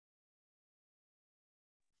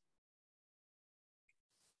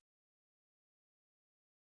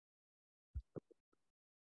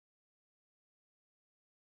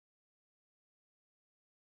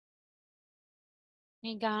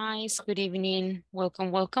Hey guys, good evening. Welcome,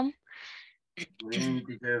 welcome. Good evening,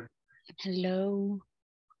 teacher. Hello.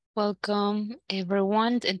 Welcome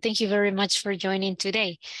everyone and thank you very much for joining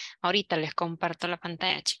today. Ahorita les comparto la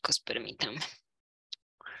pantalla, chicos, permítanme.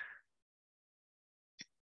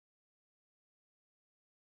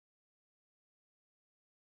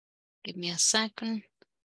 Give me a second.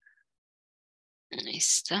 Ahí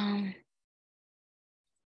está.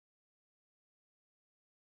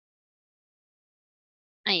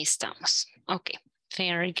 Ahí estamos. Okay.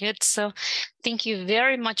 Very good. So, thank you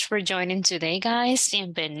very much for joining today, guys.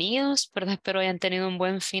 Bienvenidos. ¿Verdad? Espero hayan tenido un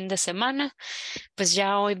buen fin de semana. Pues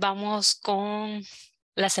ya hoy vamos con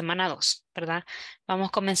la semana 2, ¿verdad?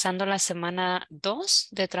 Vamos comenzando la semana 2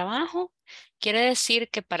 de trabajo. Quiere decir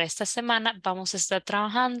que para esta semana vamos a estar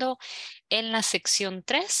trabajando en la sección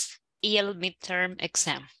 3 y el midterm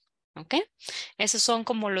exam. ¿Ok? Esos son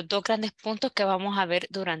como los dos grandes puntos que vamos a ver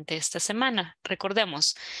durante esta semana.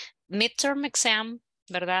 Recordemos, midterm exam,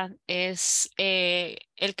 ¿verdad? Es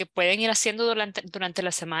el que pueden ir haciendo durante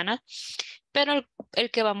la semana, pero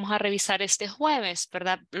el que vamos a revisar este jueves,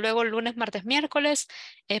 ¿verdad? Luego lunes, martes, miércoles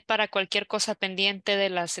es para cualquier cosa pendiente de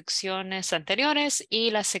las secciones anteriores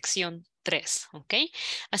y la sección 3, ¿ok?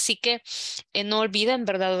 Así que no olviden,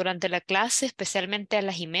 ¿verdad? Durante la clase, especialmente a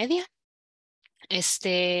las 1:30,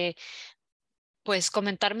 pues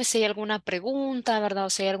comentarme si hay alguna pregunta, ¿verdad? O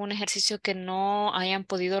si hay algún ejercicio que no hayan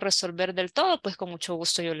podido resolver del todo, pues con mucho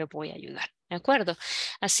gusto yo les voy a ayudar. ¿De acuerdo?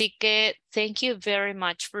 Así que thank you very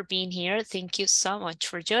much for being here. Thank you so much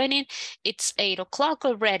for joining. It's 8 o'clock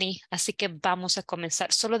already, así que vamos a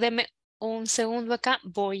comenzar. Solo deme un segundo acá.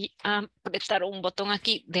 Voy a apretar un botón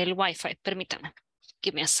aquí del Wi-Fi. Permítame.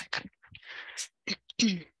 Give me a second.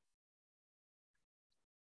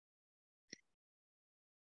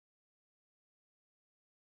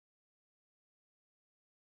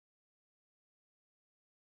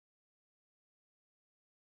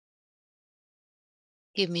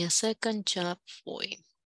 Give me a second, ya voy.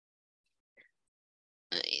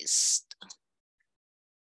 Ahí está.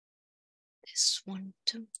 This one,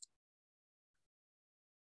 too.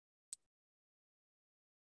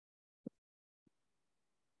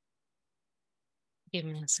 Give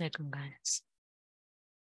me a second, guys.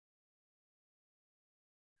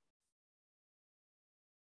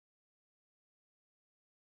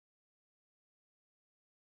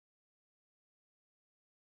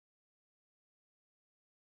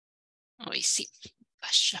 Hoy sí,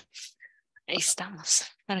 vaya. Ahí estamos,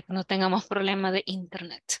 para que no tengamos problema de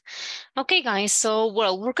internet. Okay, guys, so,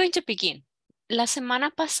 well, we're going to begin. La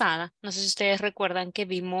semana pasada, no sé si ustedes recuerdan que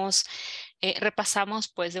vimos, repasamos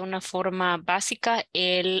pues de una forma básica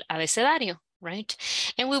el abecedario, right?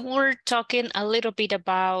 And we were talking a little bit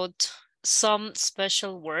about some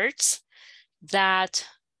special words that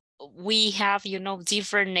we have,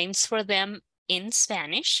 different names for them in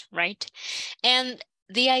Spanish, right? And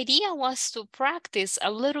the idea was to practice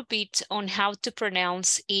a little bit on how to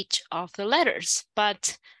pronounce each of the letters.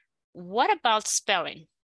 But what about spelling?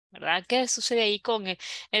 ¿Verdad? ¿Qué sucede ahí con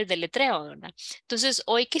el deletreo, verdad? Entonces,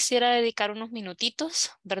 hoy quisiera dedicar unos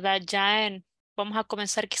minutitos, ¿verdad? Vamos a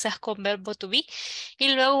comenzar quizás con verbo to be y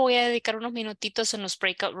luego voy a dedicar unos minutitos en los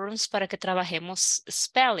breakout rooms para que trabajemos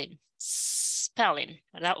spelling,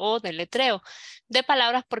 ¿verdad? O deletreo de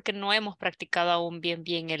palabras porque no hemos practicado aún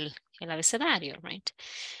bien el abecedario, right?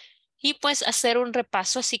 Y pues hacer un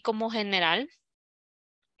repaso así como general,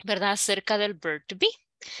 ¿verdad? Acerca del verb to be.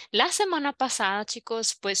 La semana pasada,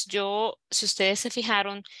 chicos, pues si ustedes se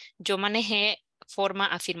fijaron, yo manejé forma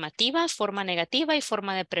afirmativa, forma negativa y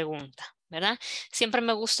forma de pregunta, ¿verdad? Siempre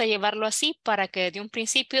me gusta llevarlo así para que desde un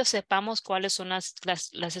principio sepamos cuáles son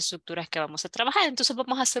las estructuras que vamos a trabajar. Entonces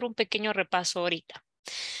vamos a hacer un pequeño repaso ahorita,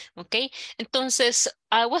 ¿ok? Entonces,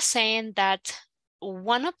 I was saying that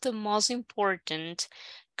one of the most important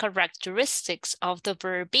characteristics of the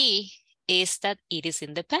verb be is that it is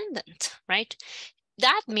independent, right?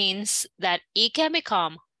 That means that it can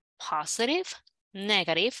become positive,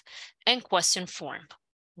 negative, and question form.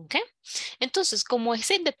 ¿Ok? Entonces, como es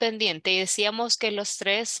independiente y decíamos que las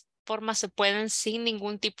tres formas se pueden sin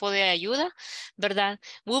ningún tipo de ayuda, ¿verdad?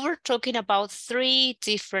 We were talking about 3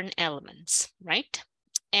 different elements, right?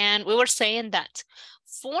 And we were saying that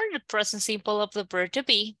for the present simple of the verb to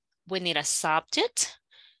be, we need a subject,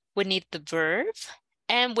 we need the verb,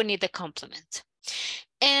 and we need the complement.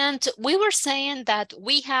 And we were saying that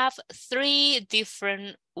we have 3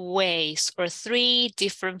 different ways or 3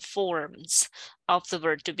 different forms of the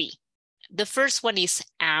verb to be. The first one is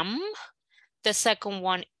am, the second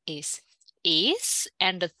one is,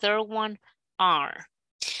 and the third one are.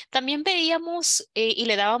 También veíamos y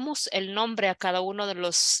le dábamos el nombre a cada uno de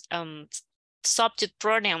los subject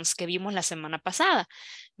pronouns que vimos la semana pasada,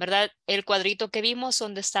 ¿verdad? El cuadrito que vimos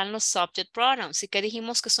donde están los subject pronouns. ¿Y qué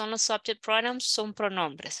dijimos que son los subject pronouns? Son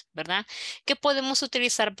pronombres, ¿verdad? Que podemos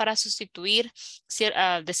utilizar para sustituir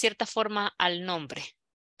de cierta forma al nombre.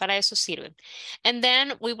 Para eso sirven. And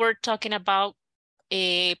then we were talking about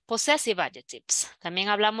possessive adjectives. También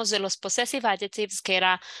hablamos de los possessive adjectives que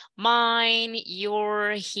era mine,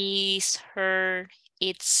 your, his, her,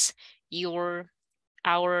 its, your,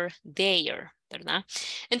 our, their, ¿verdad?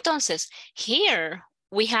 Entonces, here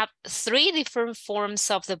we have 3 different forms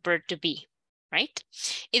of the verb to be, right?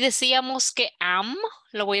 Y decíamos que am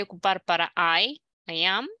lo voy a ocupar para I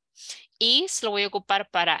am. Is lo voy a ocupar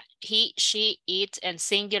para he, she, it, and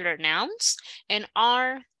singular nouns. And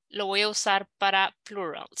are lo voy a usar para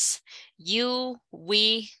plurals. You,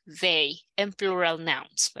 we, they, and plural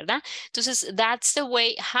nouns, ¿verdad? Entonces, that's the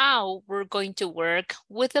way how we're going to work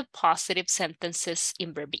with the positive sentences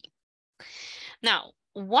in verb be. Now,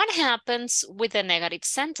 what happens with the negative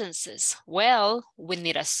sentences? Well, we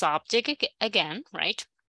need a subject again, right?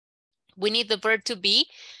 We need the verb to be,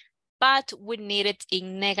 but we need it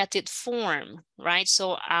in negative form, right?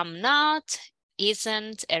 So I'm not,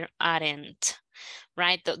 isn't, and aren't,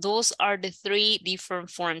 right? Those are the 3 different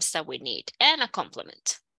forms that we need. And a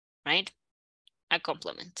complement, right? A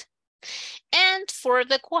complement. And for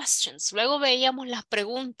the questions, luego veíamos las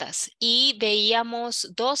preguntas y veíamos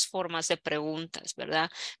 2 formas de preguntas, ¿verdad?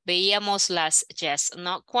 Veíamos las yes,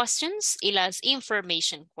 no questions y las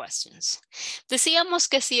information questions. Decíamos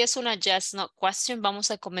que si es una yes, no question, vamos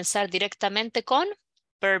a comenzar directamente con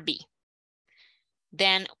verb be.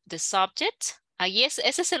 Then the subject. Ahí ese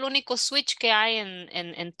es el único switch que hay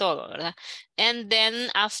en todo, ¿verdad? And then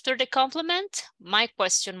after the complement, my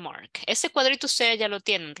question mark. Ese cuadrito ustedes ya lo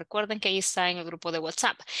tienen. Recuerden que ahí está en el grupo de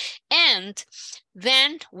WhatsApp. And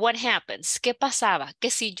then what happens? ¿Qué pasaba? Que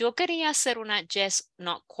si yo quería hacer una yes,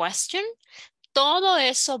 no question, todo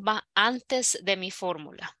eso va antes de mi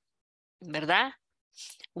fórmula, ¿verdad?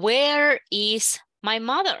 Where is my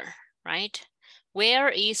mother, right?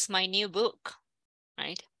 Where is my new book,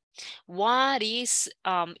 right? What is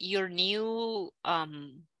your new,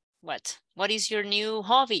 what is your new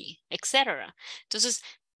hobby, etcétera? Entonces,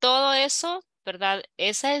 todo eso, ¿verdad?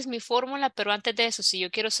 Esa es mi fórmula, pero antes de eso, si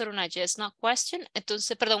yo quiero hacer una yes, no question,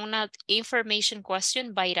 entonces, perdón, una information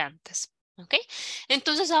question va a ir antes, ¿ok?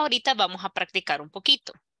 Entonces, ahorita vamos a practicar un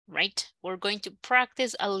poquito, right? We're going to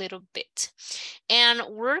practice a little bit. And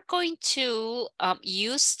we're going to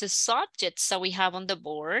use the subjects that we have on the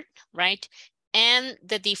board, right? And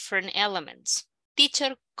the different elements.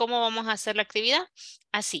 Teacher, ¿cómo vamos a hacer la actividad?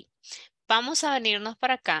 Así. Vamos a venirnos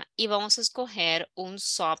para acá y vamos a escoger un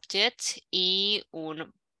subject y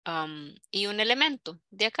un elemento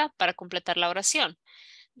de acá para completar la oración.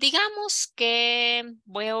 Digamos que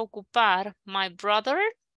voy a ocupar my brother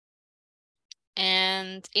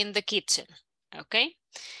and in the kitchen. ¿Ok?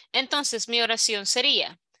 Entonces mi oración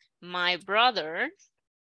sería my brother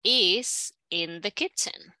is in the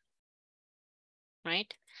kitchen.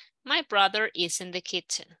 Right? My brother is in the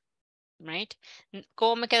kitchen, right?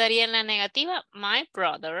 ¿Cómo me quedaría en la negativa? My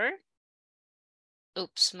brother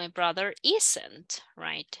isn't,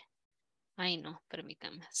 right? Ay, no,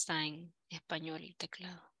 permítame, está en español el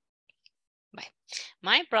teclado. Bye.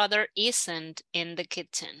 My brother isn't in the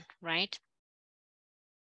kitchen, right?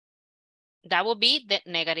 That would be the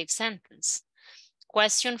negative sentence.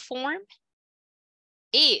 Question form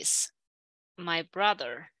is my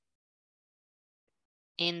brother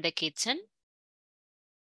in the kitchen.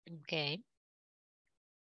 Okay.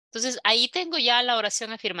 Entonces, ahí tengo ya la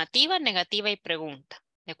oración afirmativa, negativa y pregunta.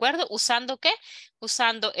 ¿De acuerdo? ¿Usando qué?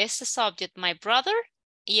 Usando este subject, my brother,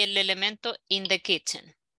 y el elemento in the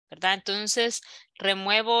kitchen. ¿Verdad? Entonces,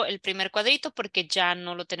 remuevo el primer cuadrito porque ya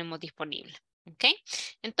no lo tenemos disponible. ¿Ok?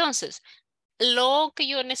 Entonces, lo que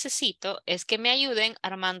yo necesito es que me ayuden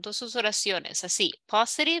armando sus oraciones así,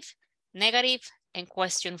 positive, negative, and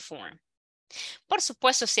question form. Por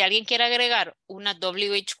supuesto, si alguien quiere agregar una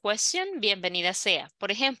WH question, bienvenida sea.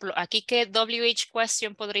 Por ejemplo, aquí, ¿qué WH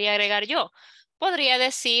question podría agregar yo? Podría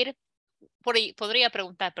decir, podría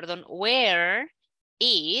preguntar, perdón, where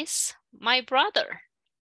is my brother?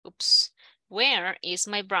 Oops. Where is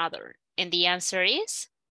my brother? And the answer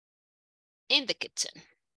is in the kitchen,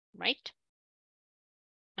 right?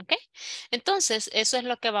 ¿Ok? Entonces, eso es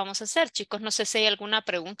lo que vamos a hacer, chicos. No sé si hay alguna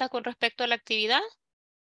pregunta con respecto a la actividad.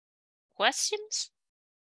 Questions?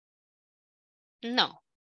 No.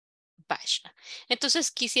 Vaya.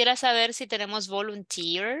 Entonces quisiera saber si tenemos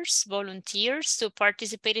volunteers to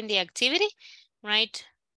participate in the activity, right?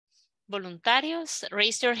 Voluntarios,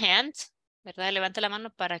 raise your hand. ¿verdad? Levante la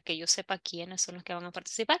mano para que yo sepa quiénes son los que van a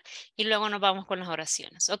participar y luego nos vamos con las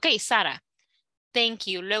oraciones. Ok, Sara. Thank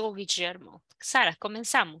you. Luego Guillermo. Sara,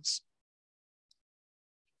 comenzamos.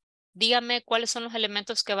 Dígame cuáles son los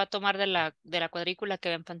elementos que va a tomar de la cuadrícula que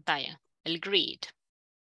ve en pantalla. El grid.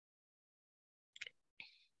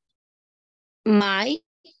 My,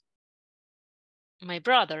 My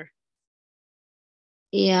brother.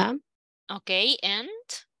 yeah, Ok, and.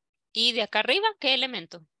 Y de acá arriba, ¿qué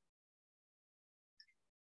elemento?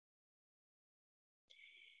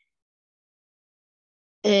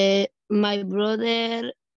 my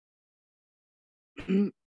brother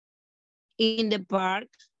in the park.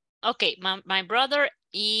 Ok, my brother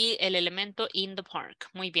y el elemento in the park.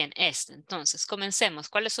 Muy bien, este. Entonces, comencemos.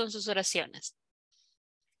 ¿Cuáles son sus oraciones?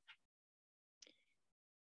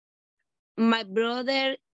 My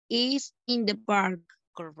brother is in the park.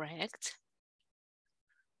 Correct.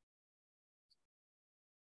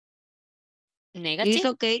 Is Negative?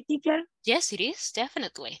 okay, teacher? Yes, it is,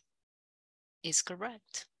 definitely. Is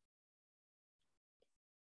correct.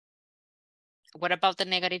 What about the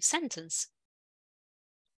negative sentence?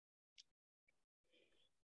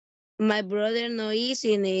 My brother no is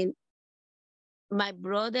in it. My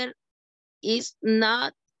brother is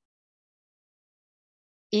not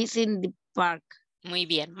is in the park. Muy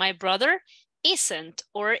bien. My brother isn't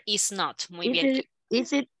or is not. Muy Is bien.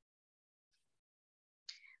 it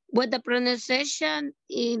but the pronunciation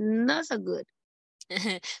is not so good.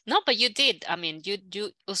 No, but you did. I mean,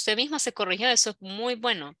 usted misma se corrigió. Eso es muy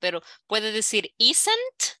bueno. Pero puede decir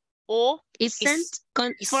isn't o Isn't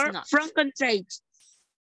is not. from contract.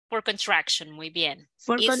 For contraction. Muy bien.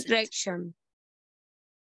 For Isn't. contraction.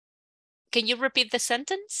 Can you repeat the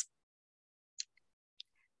sentence?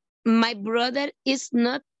 My brother is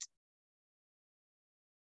not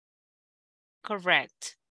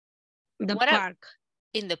Correct. the What park.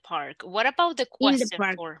 in the park. What about the In the question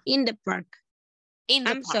park. for In the park. in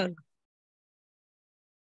the I'm park? sorry.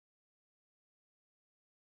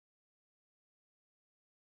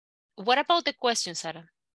 What about the question, Sarah?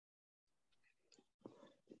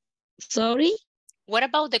 Sorry? What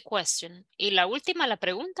about the question? Y la última, la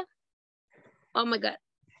pregunta. Oh my God.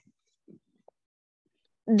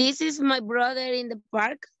 This is my brother in the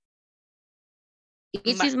park.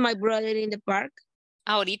 This is my brother in the park.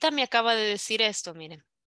 Ahorita me acaba de decir esto, miren.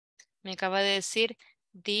 Me acaba de decir,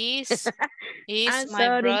 this is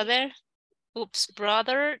my brother,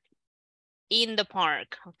 brother in the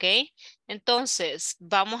park, ¿ok? Entonces,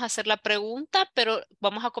 vamos a hacer la pregunta, pero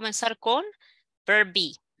vamos a comenzar con verb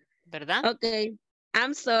be, ¿verdad? Okay,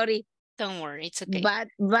 I'm sorry. Don't worry, it's okay. But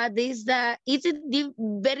is it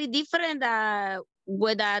very different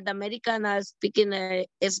with the American speaking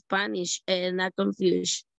Spanish and not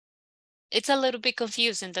confused? It's a little bit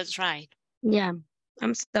confusing, that's right. Yeah,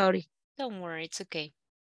 I'm sorry. Don't worry, it's okay.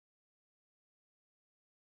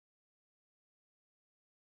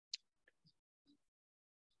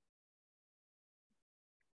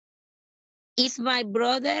 Is my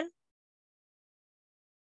brother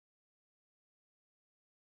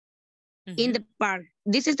in the park?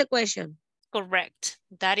 This is the question. Correct.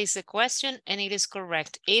 That is the question and it is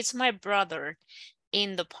correct. Is my brother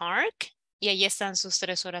in the park? Y ahí están sus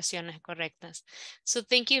tres oraciones correctas. So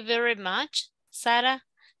thank you very much, Sara.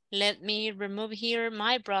 Let me remove here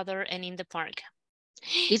my brother and in the park.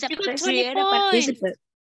 You got 20 points.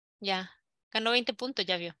 Ya, ganó 20 puntos,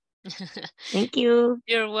 ya vio. Thank you.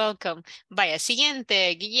 You're welcome. Vaya,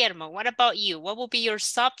 siguiente, Guillermo. What about you? What will be your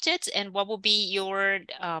subject and what will be your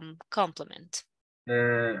complement?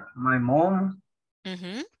 My mom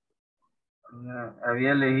había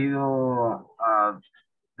elegido a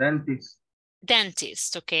dentist.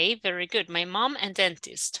 Dentist, okay, very good. My mom and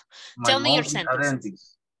dentist. My Tell me your mom is a sentences.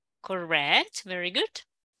 dentist. Correct, very good.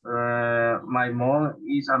 My mom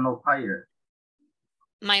is an au pair.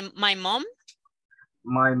 My mom?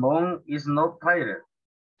 My mom is not pirate.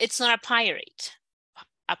 It's not a pirate.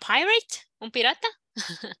 A pirate? ¿Un pirata?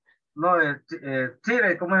 No,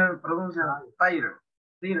 tire, ¿cómo se pronuncia? Tire.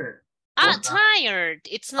 Tire. Ah, tired.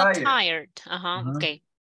 It's not tired. Okay.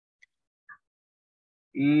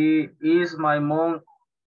 Is my mom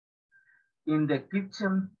in the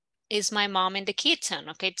kitchen? Is my mom in the kitchen?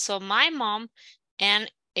 Okay, so my mom and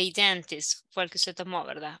a dentist fue el que se tomó,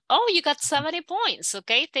 ¿verdad? Oh, you got 70 points.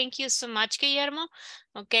 Okay, thank you so much, Guillermo.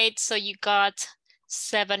 Okay, so you got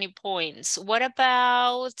 70 points. What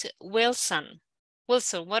about Wilson?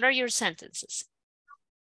 Wilson, what are your sentences?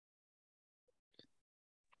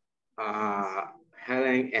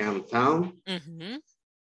 Helen and Tom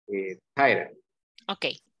is tired.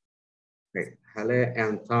 Okay. Helen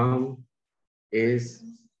and Tom is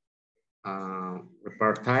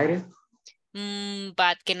tired.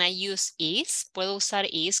 But can I use is? ¿Puedo usar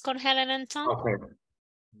is con Helen and Tom? Okay.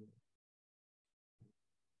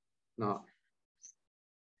 No.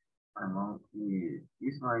 My mom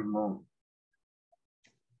is my mom.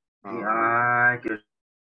 Ah,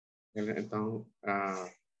 Yeah, entonces,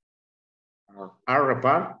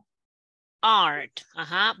 repar. Art.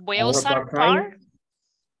 Ajá. Voy a Are usar repar par.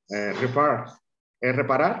 repar. ¿Es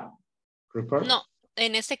reparar? Repar. No,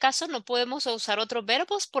 en este caso no podemos usar otros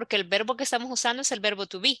verbos porque el verbo que estamos usando es el verbo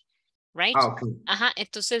to be, right? Ah, ok. Ajá,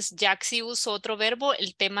 entonces ya que si uso otro verbo,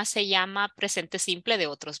 el tema se llama presente simple de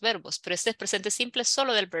otros verbos, pero este es presente simple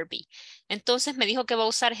solo del verb be. Entonces me dijo que va a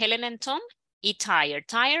usar Helen and Tom y tired.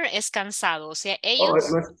 Tired es cansado, o sea, Oh,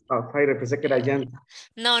 ellos... no es, Jairo, pensé que era llanta.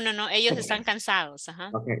 No, ellos están cansados,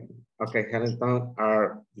 ajá. Okay, okay, Helen and Tom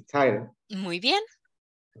are tired. Muy bien.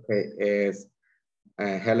 Okay, is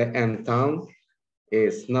Helen and Tom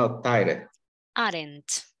is not tired.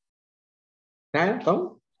 Aren't. Tired,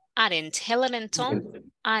 Tom? Aren't. Helen and Tom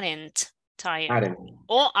aren't tired. Aren't.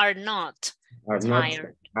 Or are not Are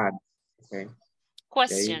tired. not. Okay.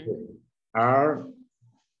 Question. Are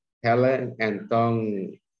Helen and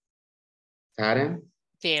Tom tired?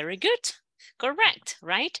 Very good. Correct,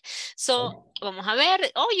 right? So, vamos a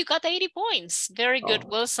ver. Oh, you got 80 points. Very good, Oh,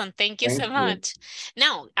 Wilson. Thank you so thank you. much.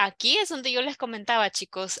 Now, aquí es donde yo les comentaba,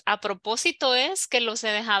 chicos, a propósito es que los he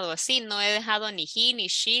dejado así. No he dejado ni he, ni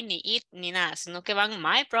she, ni it, ni nada, sino que van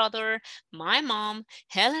my brother, my mom,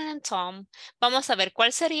 Helen and Tom. Vamos a ver,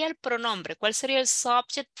 ¿cuál sería el pronombre? ¿Cuál sería el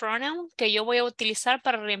subject pronoun que yo voy a utilizar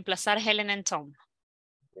para reemplazar Helen and Tom?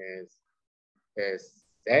 Is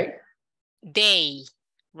they? They,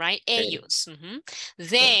 right? Ellos.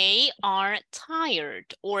 They are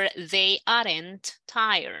tired or they aren't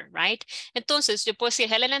tired, right? Entonces, yo puedo decir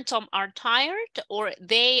Helen and Tom are tired or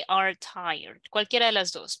they are tired. Cualquiera de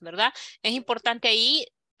las dos, ¿verdad? Es importante ahí,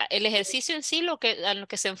 el ejercicio en sí, a lo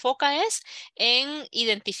que se enfoca es en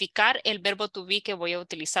identificar el verbo to be que voy a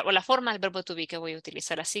utilizar o la forma del verbo to be que voy a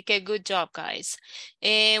utilizar. Así que, good job, guys.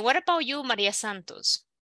 What about you, María Santos?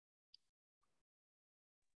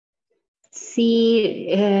 Sí,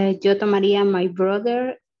 yo tomaría my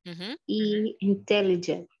brother y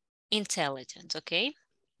intelligent. Intelligent, ok.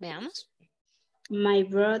 Veamos. My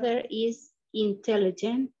brother is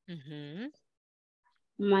intelligent.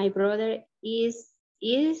 My brother is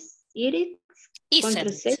it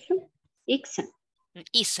conversation?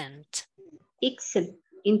 Isn't.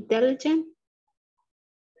 Intelligent.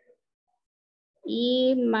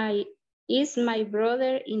 Is my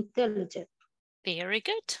brother intelligent? Very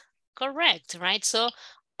good. Correct, right? So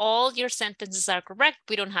all your sentences are correct.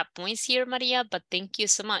 We don't have points here, Maria, but thank you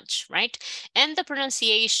so much, right? And the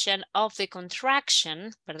pronunciation of the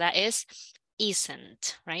contraction, ¿verdad? Is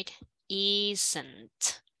isn't, right?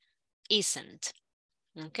 Isn't.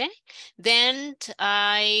 Okay. Then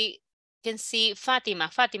I can see Fatima.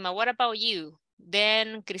 Fatima, what about you?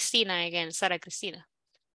 Then Cristina again, Sara Cristina.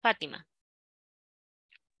 Fatima.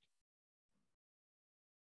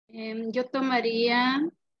 Yo tomaría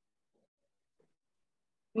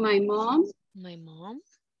my mom.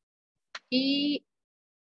 Y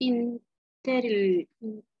intelligent.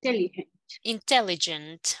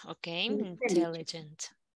 Intelligent, okay.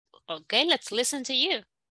 Intelligent. Okay, let's listen to you.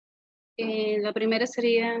 La primera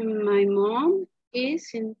sería my mom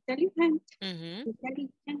is intelligent.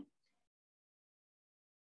 Intelligent.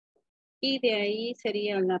 Y de ahí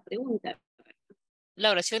sería la pregunta.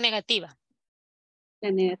 La oración negativa.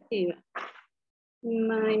 La negativa.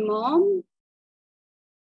 My mom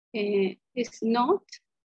is not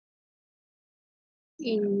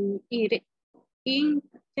intelligent.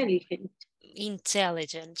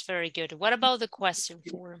 Intelligent, very good. What about the question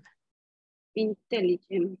form?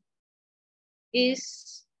 Intelligent.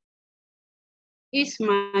 Is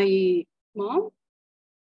my mom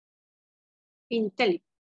intelligent?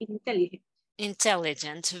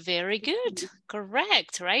 Intelligent, very good.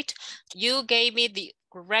 Correct, right? You gave me the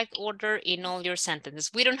correct order in all your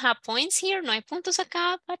sentences. We don't have points here, no hay puntos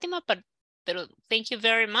acá, Fatima, pero thank you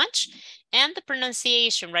very much. And the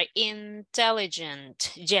pronunciation, right?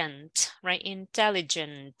 Intelligent, right?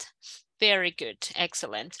 Intelligent. Very good,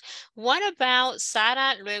 excellent. What about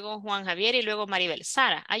Sara, luego Juan Javier y luego Maribel?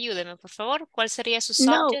 Sara, ayúdeme, por favor. ¿Cuál sería su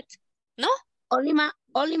subject? ¿No? Only I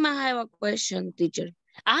have a question, teacher.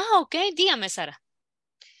 Ah, okay. Dígame, Sara.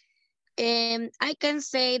 I can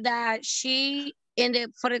say that she,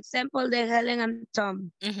 for example, the Helen and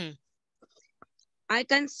Tom. I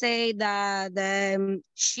can say that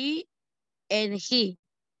she and he,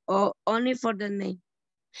 or only for the name.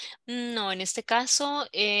 No, en este caso,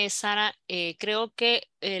 Sara, creo que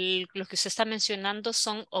lo que usted está mencionando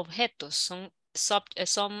son objetos,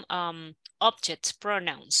 son object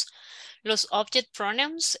pronouns. Los object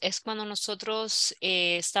pronouns es cuando nosotros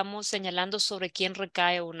estamos señalando sobre quién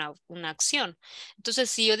recae una acción.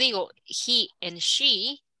 Entonces, si yo digo he and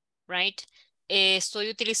she, right? Estoy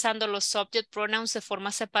utilizando los subject pronouns de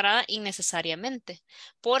forma separada innecesariamente,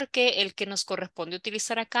 porque el que nos corresponde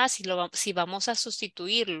utilizar acá, si vamos a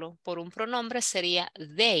sustituirlo por un pronombre, sería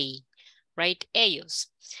they, right?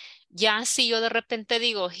 Ellos. Ya si yo de repente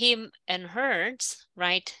digo him and hers,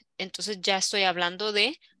 right? Entonces ya estoy hablando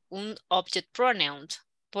de un object pronoun.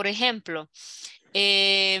 Por ejemplo,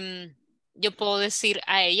 yo puedo decir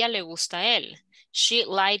a ella le gusta él. She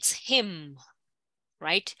likes him,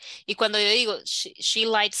 right? Y cuando yo digo she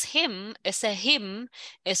likes him, ese him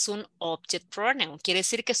es un object pronoun. Quiere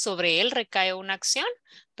decir que sobre él recae una acción,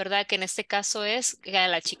 ¿verdad? Que en este caso es que a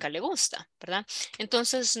la chica le gusta, ¿verdad?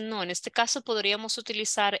 Entonces, no, en este caso podríamos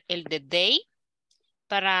utilizar el de they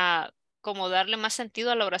para como darle más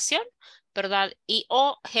sentido a la oración, ¿verdad? Y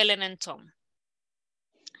o Helen and Tom.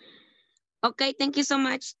 Okay, thank you so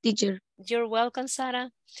much, teacher. You're welcome,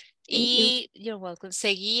 Sara. Thank you. You're welcome.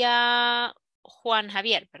 Seguía Juan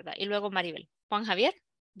Javier, ¿verdad? Y luego Maribel. Juan Javier,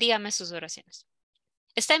 dígame sus oraciones.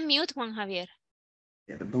 Está en mute, Juan Javier.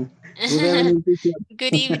 Perdón. Good evening, teacher.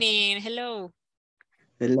 Good evening. Hello.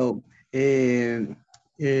 Hello. El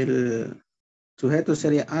sujeto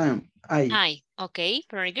sería I. Hi. Okay,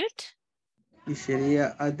 very good. Y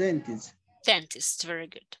sería a dentist. Dentist, very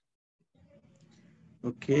good.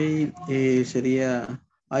 Ok. Sería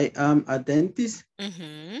I am a dentist.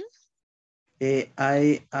 I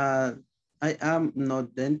am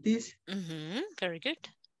not dentist. Very good.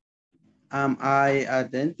 Am I a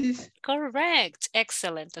dentist? Correct.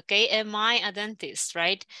 Excellent. Okay. Am I a dentist,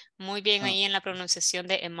 right? Muy bien ahí en la pronunciación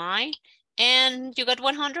de am I. And you got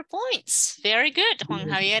 100 points. Very good, Juan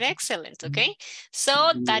Javier. Excellent. Okay.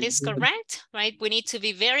 So that is correct, right? We need to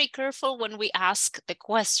be very careful when we ask the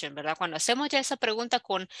question, ¿verdad? Cuando hacemos ya esa pregunta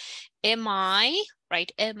con am I, right?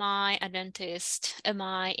 Am I a dentist? Am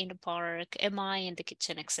I in the park? Am I in the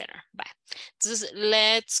kitchen, etc. Bye. Entonces,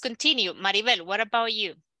 let's continue. Maribel, what about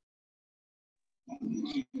you?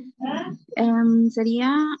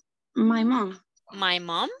 Sería my mom. My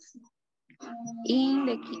mom? In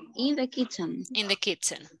the kitchen. In the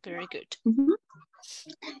kitchen. Very good.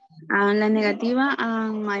 La negativa,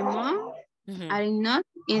 my mom are not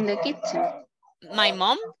in the kitchen. My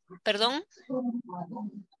mom, perdón.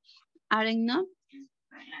 Are not.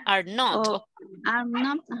 Are not. Are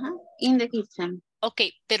not in the kitchen. Ok,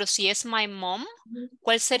 pero si es my mom,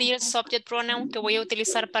 ¿cuál sería el subject pronoun que voy a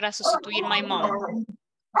utilizar para sustituir my mom?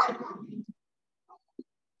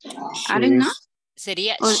 Are not.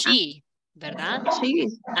 Sería she, ¿verdad? She.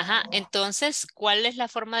 Ajá, entonces, ¿cuál es la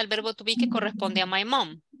forma del verbo to be que corresponde a my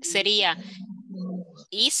mom? Sería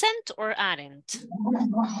isn't or aren't.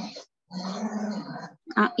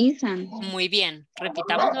 Isn't. Muy bien,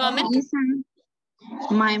 repitamos nuevamente. Isn't.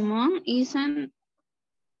 My mom isn't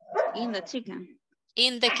in the chicken.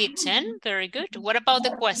 In the kitchen, very good. What about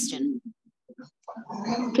the question?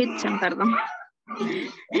 Kitchen, perdón.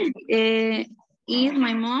 Is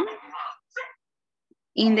my mom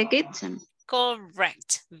in the kitchen?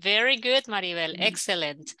 Correct. Very good, Maribel.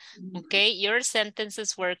 Excellent. Okay, your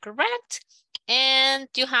sentences were correct. And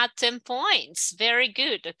you had 10 points. Very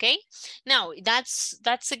good, okay? Now, that's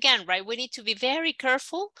again, right? We need to be very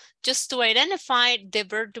careful just to identify the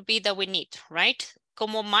verb to be that we need, right?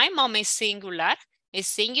 Como my mom is singular,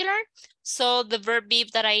 so the verb be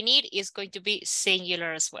that I need is going to be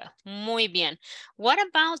singular as well. Muy bien. What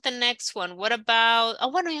about the next one? What about,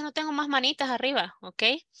 bueno, ya no tengo más manitas arriba,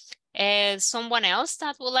 okay? Someone else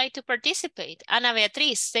that would like to participate? Ana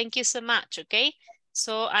Beatriz, thank you so much, okay?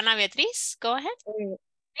 So, Ana Beatriz, go ahead.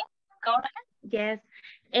 Yes.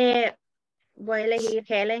 Voy a elegir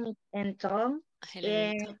Helen and Tom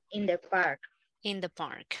in the park. In the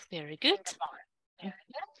park, very good.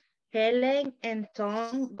 Helen and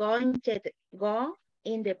Tom going to go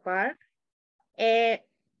in the park.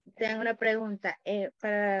 Tengo una pregunta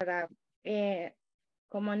para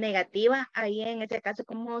como negativa, ahí en este caso,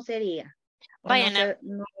 ¿cómo sería? Vaya,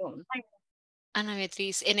 Ana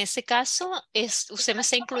Beatriz, en ese caso usted me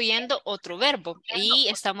está incluyendo otro verbo y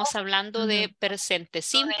estamos hablando de presente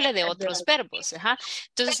simple de otros verbos. Ajá.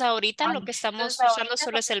 Entonces ahorita lo que estamos usando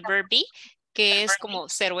solo es el verb be, que es como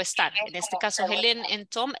ser o estar. En este caso Helen y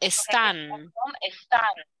Tom están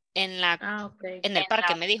en el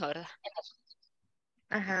parque, me dijo, ¿verdad?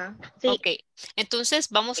 Ajá. Sí. Ok, entonces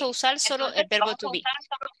vamos a usar solo el verbo to be.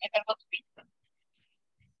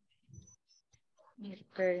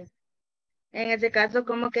 Okay. En ese caso,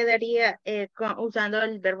 ¿cómo quedaría usando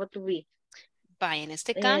el verbo to be? Vaya, en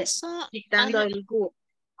este caso... Quitando el who.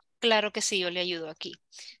 Claro que sí, yo le ayudo aquí.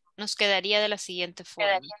 Nos quedaría de la siguiente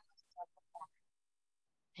forma.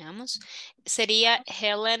 Veamos. Sería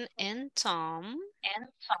Helen and Tom,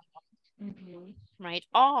 right,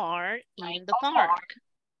 are in the park.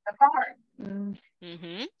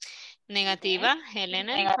 Ujú. Negativa, Helen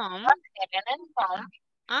and Tom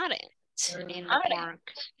aren't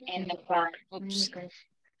in the park. Oops.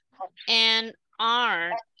 And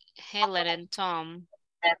are Helen and Tom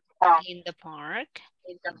in the park?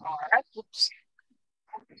 Oops.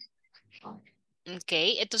 Ok,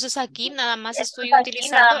 entonces aquí nada más estoy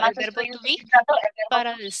utilizando el verbo to be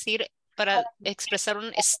para decir, para expresar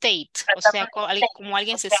un state, o sea, como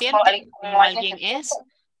alguien se siente, como alguien es,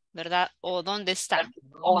 ¿verdad? O dónde está,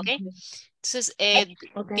 ¿ok? Entonces,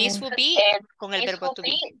 this will be con el verbo to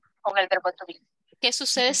be. ¿Qué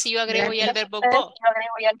sucede si yo agrego ya el verbo go?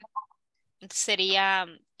 Sería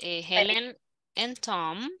Helen and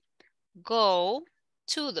Tom go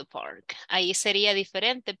to the park. Ahí sería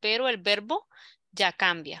diferente, pero el verbo ya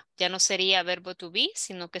cambia. Ya no sería verbo to be,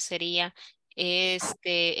 sino que sería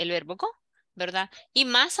el verbo go, ¿verdad? Y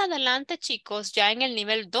más adelante, chicos, ya en el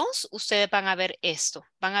nivel 2, ustedes van a ver esto.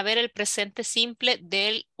 Van a ver el presente simple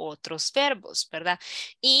de otros verbos, ¿verdad?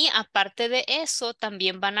 Y aparte de eso,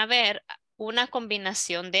 también van a ver una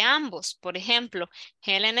combinación de ambos. Por ejemplo,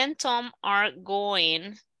 Helen and Tom are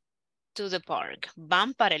going to the park.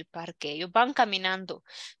 Van para el parque, ellos van caminando,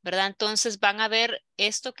 ¿verdad? Entonces van a ver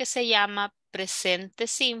esto que se llama presente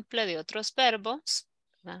simple de otros verbos,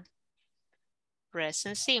 ¿verdad?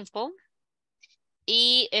 Present simple.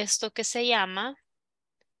 Y esto que se llama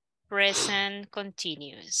present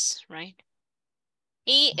continuous, right?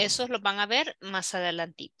 Y esos los van a ver más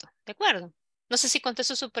adelantito, ¿de acuerdo? No sé si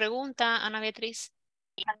contesto su pregunta, Ana Beatriz.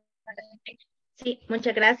 Sí,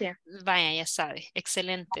 muchas gracias. Vaya, ya sabe.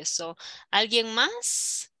 Excelente. So, ¿alguien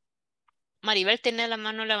más? Maribel tiene la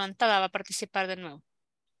mano levantada, va a participar de nuevo.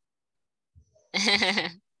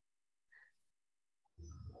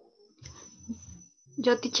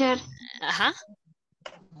 Yo, teacher. Ajá.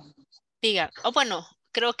 Diga. O bueno,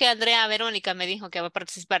 creo que Andrea Verónica me dijo que va a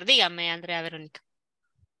participar. Dígame, Andrea Verónica.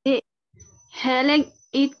 Helen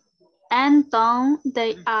and Tom,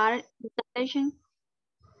 they are intelligent.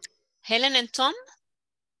 Helen and Tom.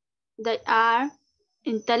 They are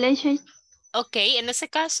intelligent. Ok, en ese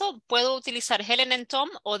caso puedo utilizar Helen and Tom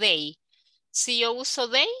o they. Si yo uso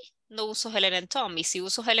they, no uso Helen and Tom. Y si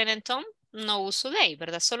uso Helen and Tom, no uso they,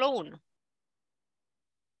 ¿verdad? Solo uno.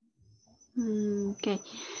 Okay.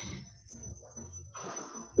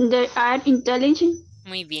 They are intelligent.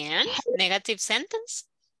 Muy bien. Negative sentence.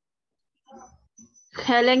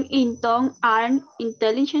 Helen and Tom aren't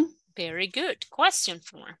intelligent. Very good. Question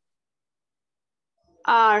form.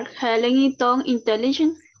 Are Helen and Tom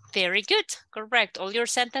intelligent? Very good. Correct. All your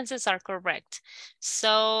sentences are correct.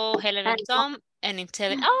 So, Helen and Tom, and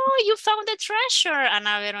intelligent. Oh, you found the treasure,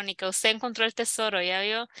 Ana Verónica. Usted encontró el tesoro, ¿ya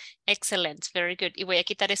vio? Excellent. Very good. Y voy a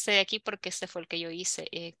quitar este de aquí porque este fue el que yo hice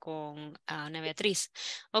con Ana Beatriz.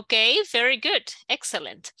 Ok, very good.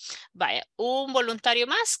 Excellent. Vaya, un voluntario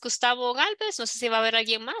más, Gustavo Galvez. No sé si va a haber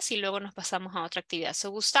alguien más y luego nos pasamos a otra actividad. So,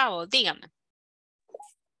 Gustavo, dígame.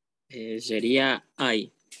 Sería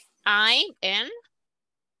I. I am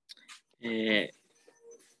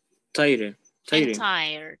Tired. and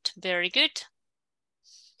tired. Very good.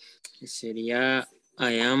 Sería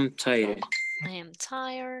I am tired. I am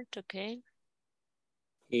tired, okay.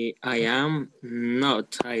 I am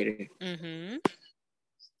not tired.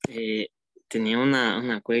 Tenía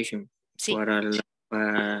una question. Sí.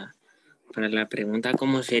 Para la pregunta,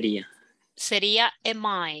 ¿cómo sería? Sería am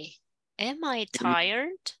I. Am I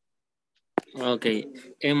tired? Okay.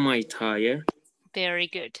 Am I tired? Very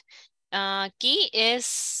good. Aquí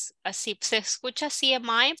es así, se escucha así am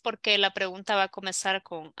I porque la pregunta va a comenzar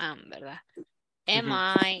con am, ¿verdad? Am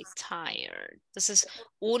I tired? Entonces,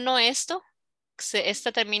 uno esta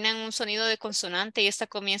termina en un sonido de consonante y esta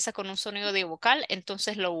comienza con un sonido de vocal,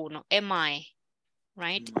 entonces lo uno, am I,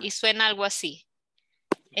 right? Y suena algo así,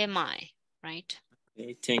 am I, right?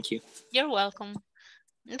 Okay, thank you. You're welcome.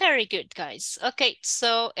 Very good, guys. Okay,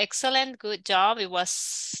 so excellent, good job. It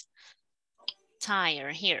was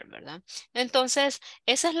tired here, ¿verdad? Entonces,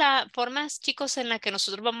 esa es la forma, chicos, en la que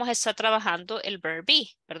nosotros vamos a estar trabajando el verb be,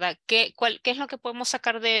 ¿verdad? ¿Qué es lo que podemos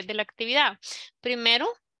sacar de la actividad?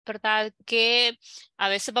 Primero, ¿verdad? Que a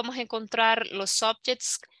veces vamos a encontrar los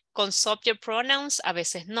subjects con subject pronouns, a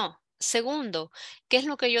veces no. Segundo, ¿qué es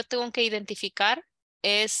lo que yo tengo que identificar?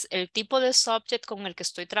 Es el tipo de subject con el que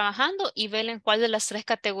estoy trabajando y ver en cuál de las tres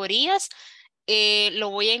categorías lo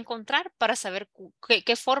voy a encontrar para saber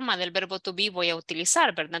qué forma del verbo to be voy a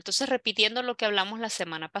utilizar, ¿verdad? Entonces, repitiendo lo que hablamos la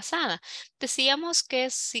semana pasada, decíamos que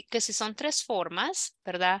si son 3 formas,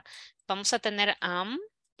 ¿verdad? Vamos a tener am,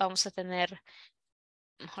 vamos a tener,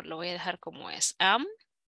 mejor lo voy a dejar como es, am,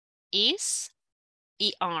 is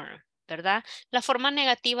y are, ¿verdad? La forma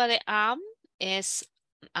negativa de am es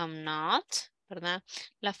I'm not, ¿verdad?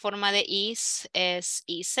 La forma de is es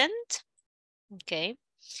isn't, ¿ok?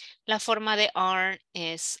 La forma de are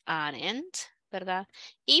es aren't, ¿verdad?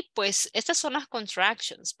 Y pues estas son las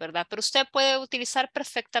contractions, ¿verdad? Pero usted puede utilizar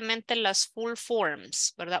perfectamente las full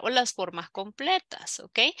forms, ¿verdad? O las formas completas,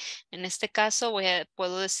 ¿ok? En este caso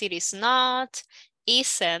puedo decir is not,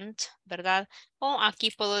 isn't, ¿verdad? O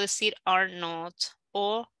aquí puedo decir are not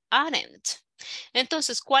o aren't.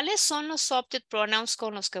 Entonces, ¿cuáles son los subject pronouns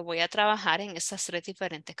con los que voy a trabajar en estas 3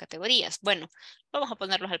 diferentes categorías? Bueno, vamos a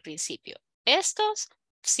ponerlos al principio. Estos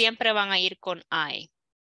siempre van a ir con I.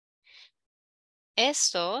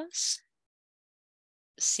 Estos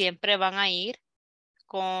siempre van a ir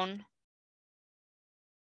con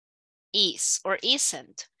is or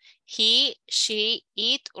isn't. He, she,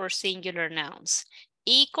 it or singular nouns.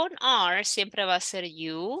 Y con are siempre va a ser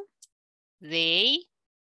you, they,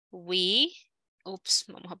 we. Oops,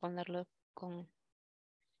 vamos a ponerlo con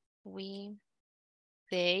we,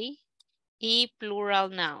 they y plural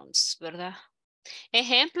nouns, ¿verdad?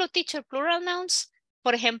 Ejemplo, teacher, plural nouns.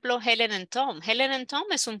 Por ejemplo, Helen and Tom. Helen and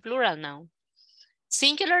Tom es un plural noun.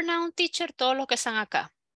 Singular noun, teacher, todos los que están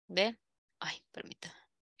acá. ¿Ve? Ay, permítame.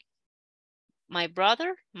 My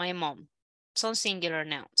brother, my mom. Son singular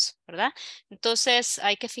nouns, ¿verdad? Entonces,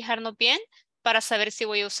 hay que fijarnos bien para saber si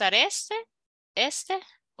voy a usar este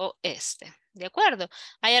o este. ¿De acuerdo?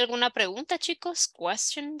 ¿Hay alguna pregunta, chicos?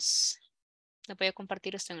 Questions. Les voy a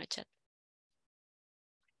compartir esto en el chat.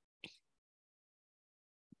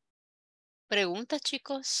 ¿Preguntas,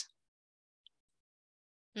 chicos?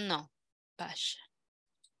 No. Pasha.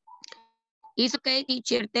 It's okay,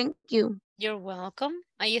 teacher. Thank you. You're welcome.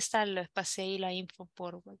 Ahí está, les pasé ahí la info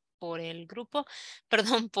por el grupo,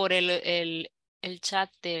 perdón, por el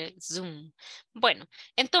chat de Zoom. Bueno,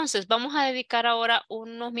 entonces vamos a dedicar ahora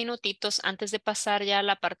unos minutitos antes de pasar ya a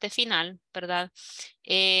la parte final, ¿verdad?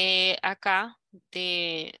 Acá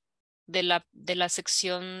de la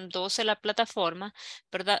sección 2 de la plataforma,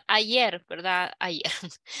 ¿verdad? Ayer, ¿verdad? Ayer.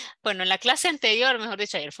 Bueno, en la clase anterior, mejor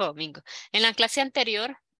dicho, ayer fue domingo. En la clase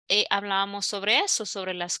anterior hablábamos sobre eso,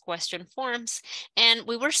 sobre las question forms. And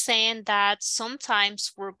we were saying that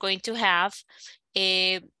sometimes we're going to have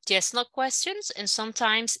yes, no questions and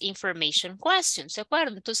sometimes information questions. ¿De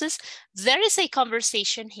acuerdo? Entonces, there is a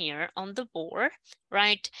conversation here on the board,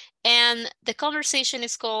 right? And the conversation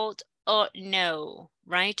is called oh no,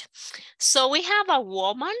 right? So we have a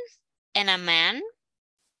woman and a man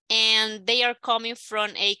and they are coming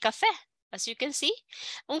from a café, as you can see.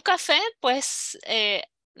 Un café, pues,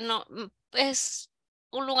 no, es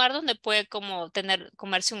un lugar donde puede como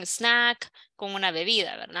comerse un snack con una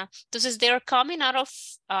bebida, ¿verdad? Entonces, they are coming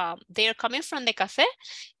from the café,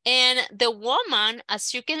 and the woman,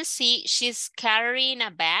 as you can see, she's carrying a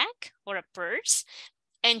bag or a purse,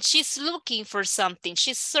 and she's looking for something.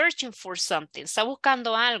 She's searching for something. Está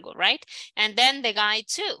buscando algo, right? And then the guy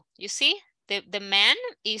too, you see? The man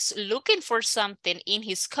is looking for something in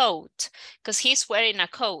his coat because he's wearing a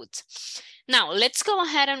coat. Now, let's go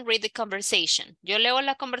ahead and read the conversation. Yo leo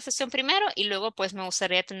la conversación primero y luego pues me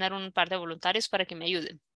gustaría tener un par de voluntarios para que me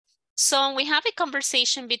ayuden. So we have a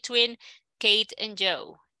conversation between Kate and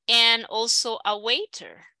Joe and also a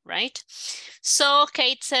waiter, right? So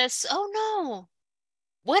Kate says, oh no,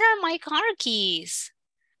 where are my car keys?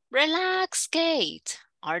 Relax, Kate.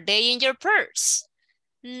 Are they in your purse?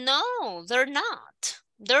 No, they're not.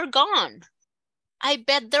 They're gone. I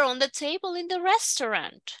bet they're on the table in the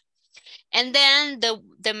restaurant. And then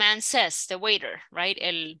the man says, the waiter, right?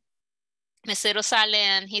 El mesero sale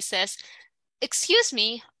and he says, excuse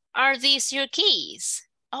me, are these your keys?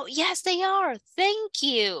 Oh, yes, they are. Thank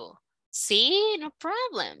you. See, no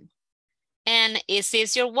problem. And is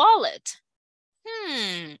this your wallet?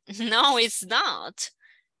 No, it's not.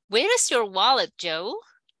 Where is your wallet, Joe?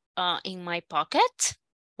 In my pocket?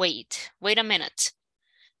 Wait a minute.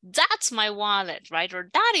 That's my wallet, right? Or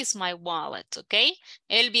that is my wallet, ¿ok?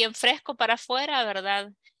 Él bien fresco para afuera,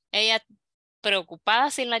 ¿verdad? Ella preocupada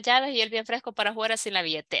sin las llaves y él bien fresco para afuera sin la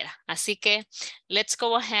billetera. Así que let's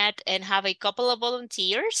go ahead and have a couple of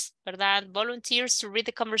volunteers, ¿verdad? Volunteers to read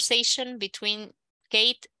the conversation between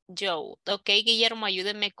Kate and Joe. Ok, Guillermo,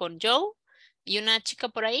 ayúdenme con Joe. ¿Y una chica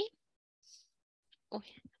por ahí?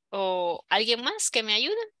 Uy. ¿O alguien más que me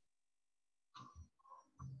ayude?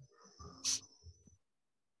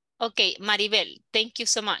 Ok, Maribel, thank you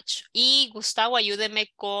so much. Y Gustavo,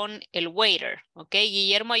 ayúdeme con el waiter. Ok,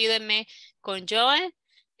 Guillermo, ayúdeme con Joe.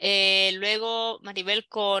 Luego Maribel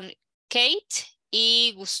con Kate.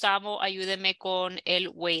 Y Gustavo, ayúdeme con el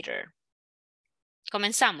waiter.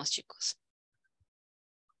 Comenzamos, chicos.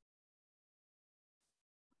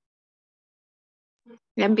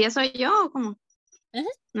 ¿Empiezo yo o cómo?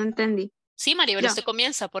 No entendí. Sí, Maribel, Yo. usted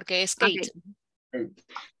comienza porque es Kate. Okay.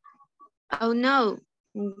 Oh no,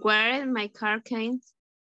 where is my car keys?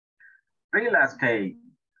 Relax, Kate.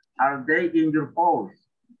 Are they in your purse?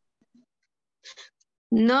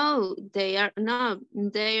 No, they are not.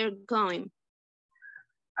 They are going.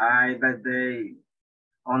 I bet they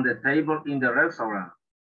on the table in the restaurant.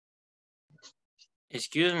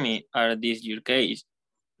 Excuse me, are these your keys?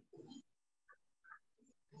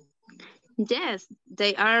 Yes,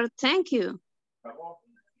 they are. Thank you.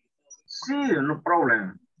 Sí, no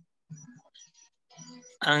problem.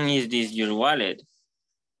 And is this your wallet?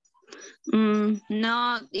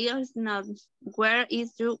 No, it's not. Where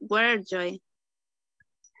is your Joy?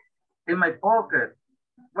 In my pocket.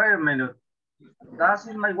 Wait a minute. That's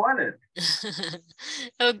in my wallet.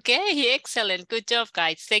 Okay, excellent. Good job,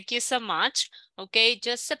 guys. Thank you so much. Okay,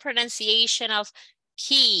 just the pronunciation of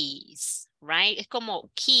keys, right? Es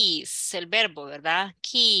como keys, el verbo, ¿verdad?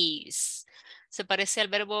 Keys. Se parece al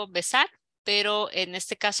verbo besar, pero en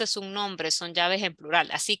este caso es un nombre, son llaves en plural.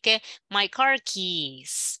 Así que my car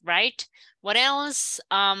keys, right? What else?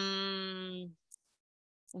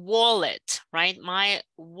 Wallet, right? My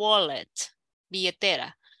wallet,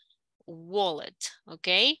 billetera. Wallet,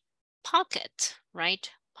 okay? Pocket, right?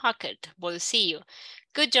 Pocket, bolsillo.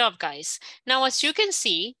 Good job, guys. Now, as you can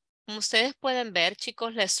see, como ustedes pueden ver,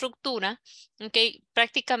 chicos, la estructura, okay,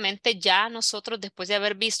 prácticamente ya nosotros, después de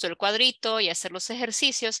haber visto el cuadrito y hacer los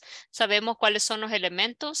ejercicios, sabemos cuáles son los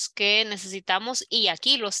elementos que necesitamos y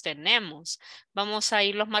aquí los tenemos. Vamos a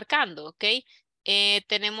irlos marcando, ok.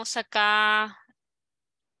 Tenemos acá,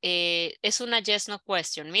 es una yes, no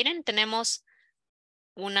question. Miren, tenemos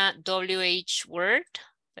una WH word.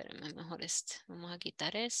 Espérenme, mejor vamos a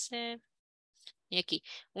quitar ese. Y aquí,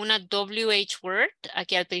 una WH word,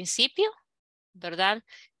 aquí al principio, ¿verdad?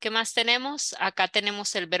 ¿Qué más tenemos? Acá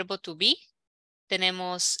tenemos el verbo to be.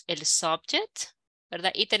 Tenemos el subject,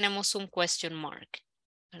 ¿verdad? Y tenemos un question mark,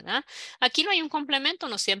 ¿verdad? Aquí no hay un complemento,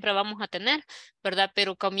 no siempre vamos a tener, ¿verdad?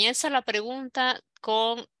 Pero comienza la pregunta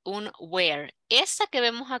con un where. Esta que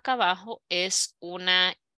vemos acá abajo es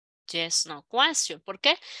una yes, no question. ¿Por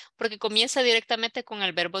qué? Porque comienza directamente con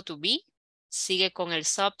el verbo to be, sigue con el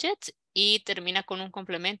subject y termina con un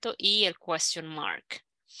complemento y el question mark.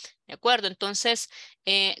 ¿De acuerdo? Entonces,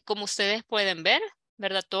 como ustedes pueden ver,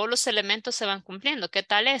 ¿verdad? Todos los elementos se van cumpliendo. ¿Qué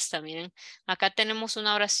tal esta? Miren, acá tenemos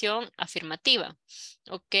una oración afirmativa.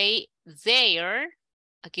 Ok, there,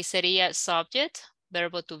 aquí sería subject,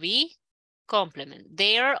 verbo to be, complement.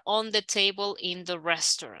 They are on the table in the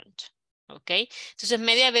restaurant. ¿Ok? Entonces,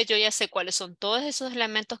 media vez yo ya sé cuáles son todos esos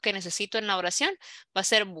elementos que necesito en la oración. Va a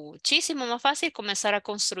ser muchísimo más fácil comenzar a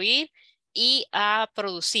construir y a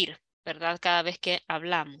producir, ¿verdad? Cada vez que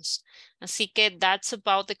hablamos. Así que that's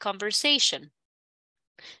about the conversation.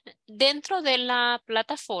 Dentro de la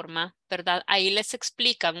plataforma, ¿verdad? Ahí les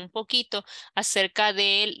explican un poquito acerca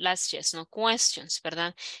de las yes, no questions,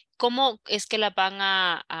 ¿verdad? Cómo es que las van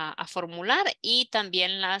a formular y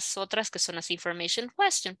también las otras que son las information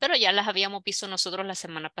questions, pero ya las habíamos visto nosotros la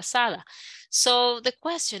semana pasada. So the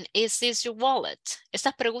question, is this your wallet?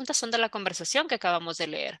 Estas preguntas son de la conversación que acabamos de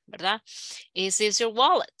leer, ¿verdad? Is this your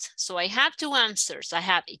wallet? So I have two answers. I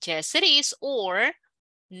have yes, it is, or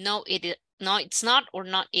no, no, it's not, or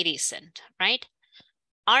not, it isn't, right?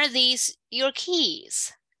 Are these your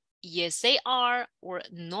keys? Yes, they are, or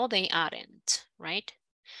no, they aren't, right?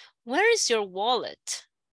 Where is your wallet?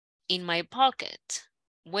 In my pocket.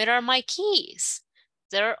 Where are my keys?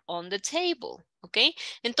 They're on the table, ¿ok?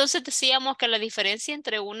 Entonces decíamos que la diferencia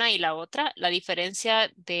entre una y la otra, la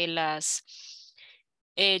diferencia de las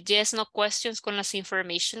yes, no questions con las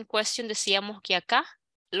information questions, decíamos que acá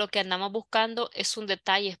lo que andamos buscando es un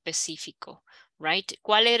detalle específico, right?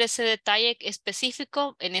 ¿Cuál era ese detalle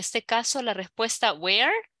específico? En este caso, la respuesta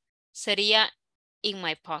where sería in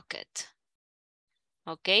my pocket.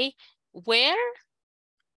 ¿Ok? Where?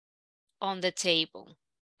 On the table.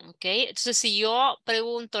 ¿Ok? Entonces, si yo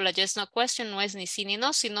pregunto la yes, no question, no es ni sí ni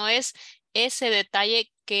no, sino es ese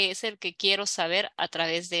detalle que es el que quiero saber a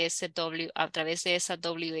través de esa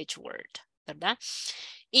WH word, ¿verdad?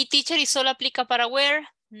 ¿Y teacher y solo aplica para where?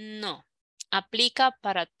 No. aplica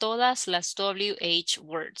para todas las WH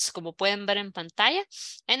words. Como pueden ver en pantalla,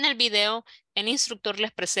 en el video, el instructor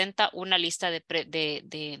les presenta una lista de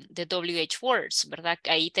WH words, ¿verdad?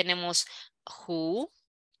 Ahí tenemos who,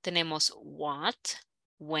 tenemos what,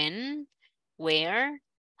 when, where,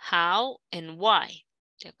 how, and why.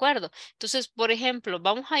 ¿De acuerdo? Entonces, por ejemplo,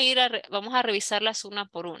 vamos a revisarlas una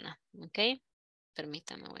por una, ¿ok?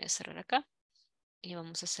 Permítanme, voy a cerrar acá. Y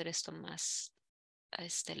vamos a hacer esto más a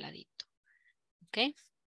este ladito. ¿Ok?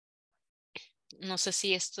 No sé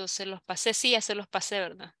si esto se los pasé. Sí, ya se los pasé,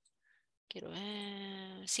 ¿verdad? Quiero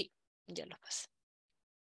ver. Sí, ya los pasé.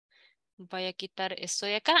 Voy a quitar esto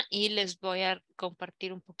de acá y les voy a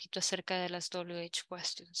compartir un poquito acerca de las WH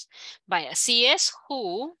questions. Vaya, si es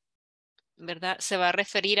who, ¿verdad? Se va a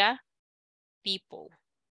referir a people.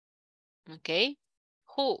 ¿Ok?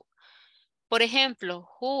 Who. Por ejemplo,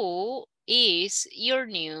 who is your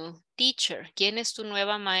new teacher? ¿Quién es tu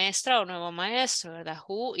nueva maestra o nuevo maestro, verdad?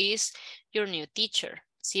 Who is your new teacher?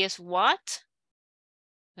 Si es what,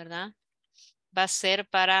 ¿verdad? Va a ser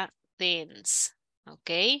para things,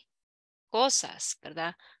 ¿ok? Cosas,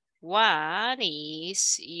 ¿verdad? What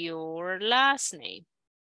is your last name?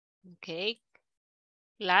 ¿Ok?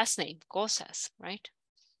 Last name, cosas, right?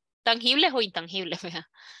 Tangibles o intangibles, ¿verdad?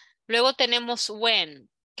 Luego tenemos when.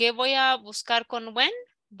 ¿Qué voy a buscar con when?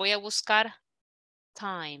 Voy a buscar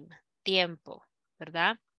time, tiempo,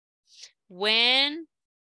 ¿verdad? When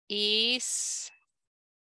is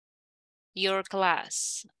your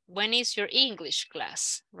class? When is your English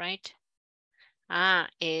class, right?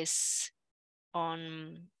 Es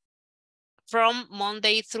from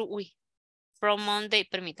Monday through, from Monday,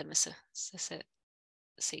 permítame,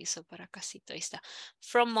 se hizo para casito, ahí está.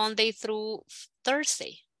 From Monday through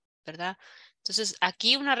Thursday, ¿verdad? Entonces,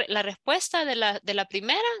 aquí la respuesta de la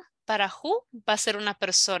primera para who va a ser una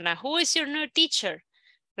persona. Who is your new teacher?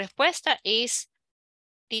 Respuesta es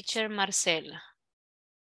teacher Marcela.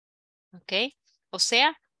 ¿Ok? O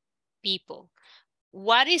sea, people.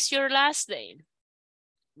 What is your last name?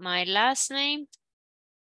 My last name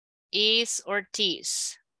is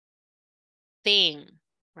Ortiz. Thing,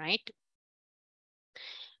 right?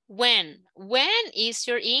 When is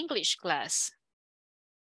your English class?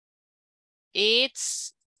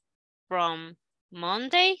 It's from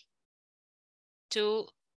Monday to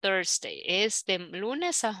Thursday. Es de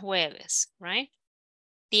lunes a jueves, right?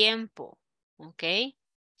 Tiempo, ¿ok?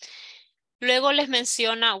 Luego les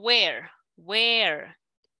menciona where. Where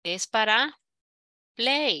es para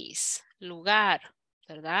place, lugar,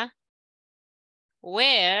 ¿verdad?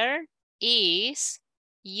 Where is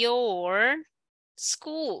your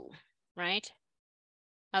school, right?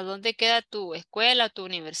 ¿A dónde queda tu escuela, tu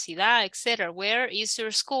universidad, etcétera? Where is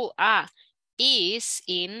your school? Is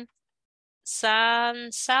in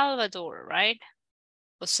San Salvador, right?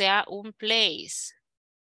 O sea, un place.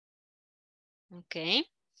 Ok.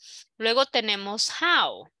 Luego tenemos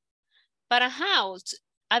how. Para how,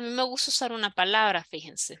 a mí me gusta usar una palabra,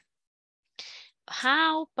 fíjense.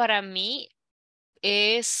 How para mí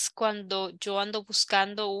es cuando yo ando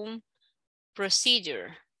buscando un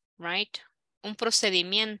procedure, right? Un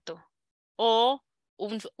procedimiento o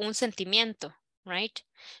un sentimiento, right?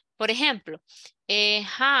 Por ejemplo,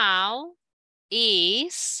 how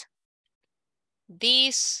is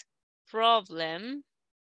this problem?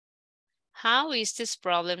 How is this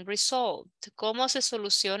problem resolved? ¿Cómo se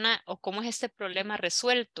soluciona o cómo es este problema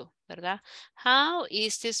resuelto, verdad? How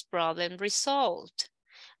is this problem resolved?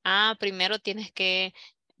 Primero tienes que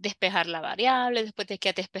despejar la variable, después de que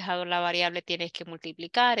has despejado la variable tienes que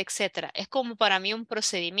multiplicar, etc. Es como para mí un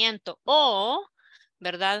procedimiento. O,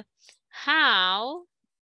 ¿verdad? How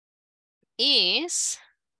is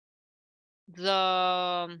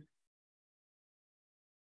the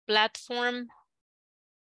platform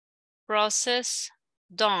process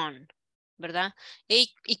done, ¿verdad?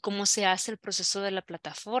 Y cómo se hace el proceso de la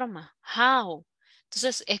plataforma. How.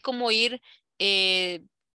 Entonces, es como ir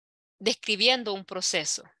describiendo un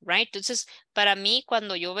proceso, right? Entonces, para mí,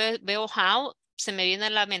 cuando yo veo how, se me viene a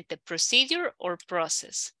la mente procedure or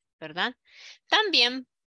process, ¿verdad? También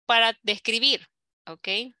para describir,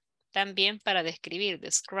 ¿ok? También para describir,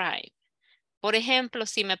 describe. Por ejemplo,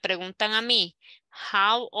 si me preguntan a mí,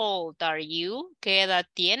 how old are you? ¿Qué edad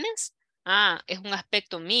tienes? Es un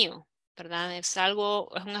aspecto mío, ¿verdad? Es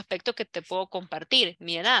un aspecto que te puedo compartir,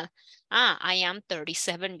 mi edad. I am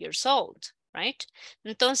 37 years old, right?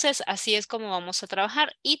 Entonces, así es como vamos a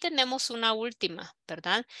trabajar. Y tenemos una última,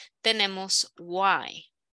 ¿verdad? Tenemos why.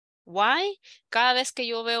 Why, cada vez que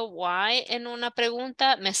yo veo why en una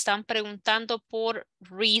pregunta, me están preguntando por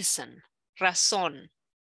reason, razón,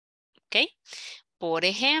 ¿ok? Por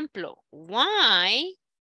ejemplo, why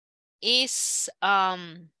is,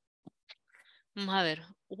 vamos a ver,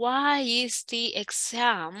 why is the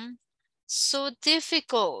exam so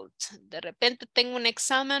difficult? De repente tengo un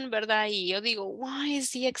examen, ¿verdad? Y yo digo, why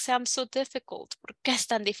is the exam so difficult? ¿Por qué es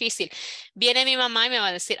tan difícil? Viene mi mamá y me va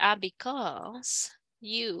a decir, because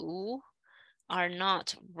you are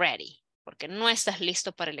not ready. Porque no estás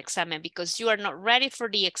listo para el examen. Because you are not ready for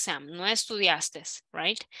the exam. No estudiaste,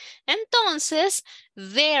 right? Entonces,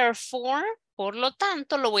 therefore, por lo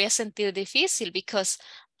tanto, lo voy a sentir difícil. Because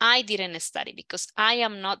I didn't study. Because I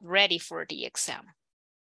am not ready for the exam.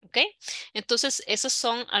 ¿Ok? Entonces, esos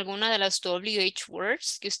son algunas de las WH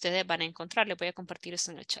words que ustedes van a encontrar. Les voy a compartir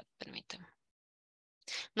eso en el chat. Permítanme.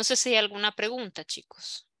 No sé si hay alguna pregunta,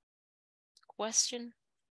 chicos. Question.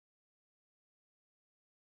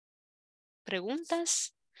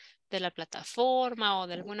 ¿Preguntas de la plataforma o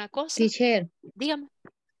de alguna cosa? Teacher. Dígame.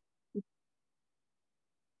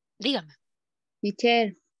 Dígame.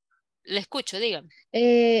 Teacher. Le escucho, dígame.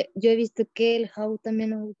 Yo he visto que el how también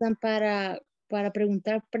lo usan para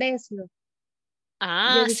preguntar precios. Yo he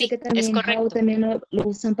Ah, visto sí, que es también how correcto. también lo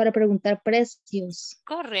usan para preguntar precios.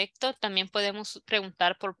 Correcto, también podemos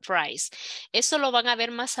preguntar por price. Eso lo van a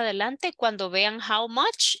ver más adelante cuando vean how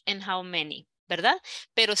much and how many, ¿verdad?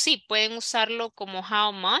 Pero sí, pueden usarlo como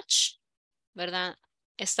how much, ¿verdad?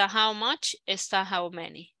 Está how much, está how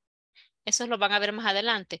many. Eso lo van a ver más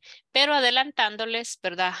adelante. Pero adelantándoles,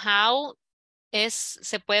 ¿verdad? How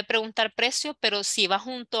se puede preguntar precio, pero si va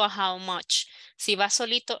junto a how much. Si va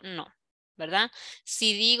solito, no, ¿verdad?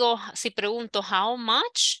 Si pregunto how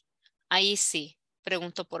much, ahí sí,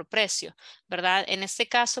 pregunto por precio, ¿verdad? En este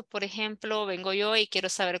caso, por ejemplo, vengo yo y quiero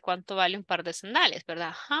saber cuánto vale un par de sandalias,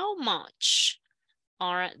 ¿verdad? How much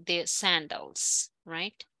are the sandals,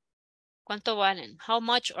 right? ¿Cuánto valen? How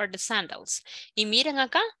much are the sandals? Y miren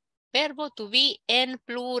acá, verbo to be en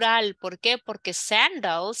plural. ¿Por qué? Porque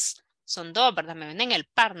sandals son dos, ¿verdad? Me venden el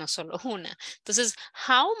par, no solo una. Entonces,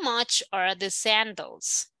 how much are the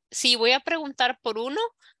sandals? Si voy a preguntar por uno,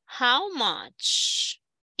 how much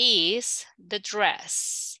is the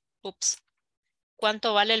dress? Ups.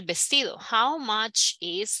 ¿Cuánto vale el vestido? How much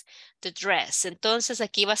is the dress? Entonces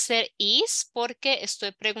aquí va a ser is porque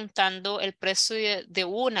estoy preguntando el precio de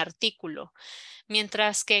un artículo,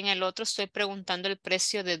 mientras que en el otro estoy preguntando el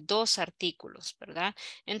precio de dos artículos, ¿verdad?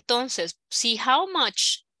 Entonces, si how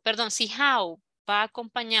va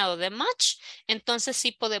acompañado de much, entonces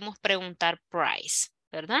sí podemos preguntar price,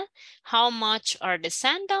 ¿verdad? How much are the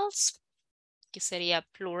sandals? Que sería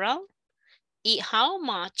plural. Y how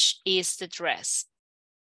much is the dress?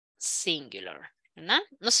 Singular, ¿verdad?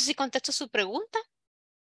 No sé si contesto su pregunta.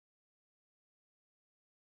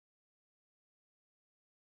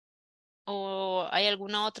 ¿O hay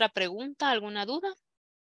alguna otra pregunta, alguna duda?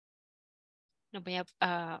 No voy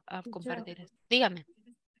a compartir. Dígame.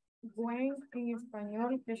 When en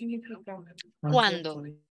español, ¿qué significa? ¿Cuándo?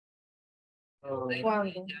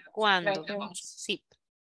 ¿Cuándo? ¿Cuándo? Gracias. Sí.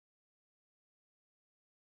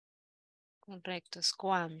 Correcto, es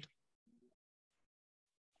cuándo.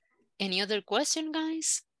 Any other question,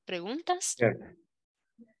 guys? ¿Preguntas?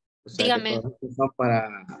 O sea que Dígame. todos estos son para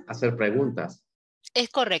hacer preguntas. Es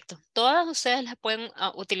correcto. Todas ustedes las pueden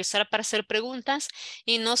utilizar para hacer preguntas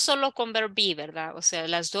y no solo con verb be, ¿verdad? O sea,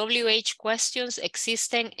 las WH questions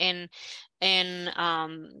existen en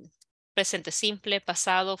presente simple,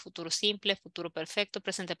 pasado, futuro simple, futuro perfecto,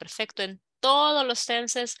 presente perfecto. En todos los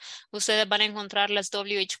tenses ustedes van a encontrar las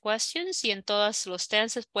WH questions y en todos los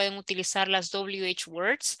tenses pueden utilizar las WH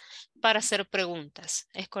words para hacer preguntas.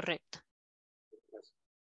 Es correcto.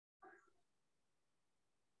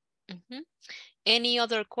 Any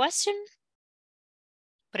other question?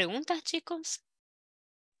 ¿Preguntas, chicos?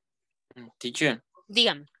 Teacher,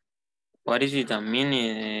 Díganme. what is it the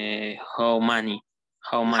meaning how many?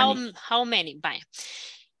 How many? How many? Vaya.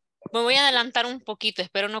 Me voy a adelantar un poquito,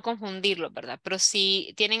 espero no confundirlo, ¿verdad? Pero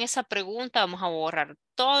si tienen esa pregunta, vamos a borrar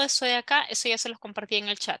todo eso de acá. Eso ya se los compartí en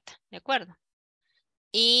el chat, ¿de acuerdo?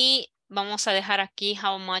 Y vamos a dejar aquí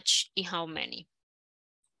how much y how many.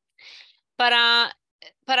 Para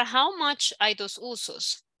how much hay dos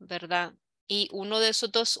usos, ¿verdad? Y uno de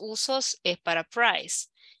esos dos usos es para price.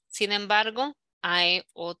 Sin embargo, hay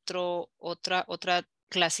otra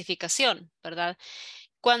clasificación, ¿verdad?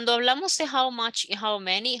 Cuando hablamos de how much y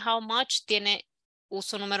how much tiene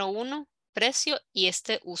uso número 1, precio, y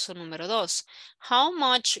este uso número 2. How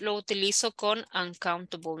much lo utilizo con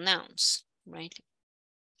uncountable nouns, right?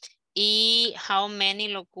 Y how many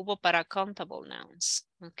lo ocupo para countable nouns,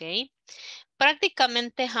 ¿ok?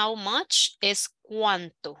 Prácticamente how much es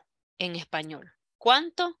cuánto en español.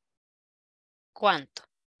 ¿Cuánto? ¿Cuánto?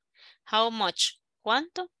 How much?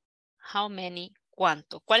 ¿Cuánto? How many?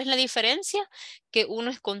 ¿Cuánto? ¿Cuál es la diferencia? Que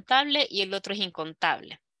uno es contable y el otro es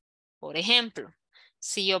incontable. Por ejemplo,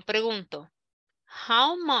 si yo pregunto,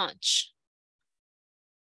 how much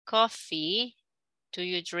coffee do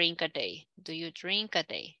you drink a day? Do you drink a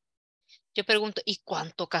day? Yo pregunto, ¿y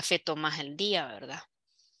cuánto café tomas al día, verdad?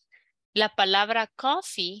 La palabra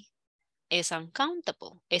coffee es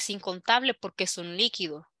uncountable, es incontable porque es un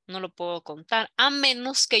líquido, no lo puedo contar, a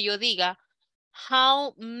menos que yo diga,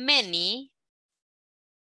 how many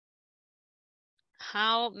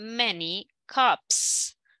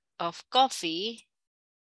cups of coffee,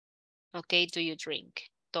 okay, do you drink?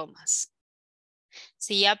 Tomas.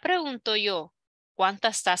 Si ya pregunto yo,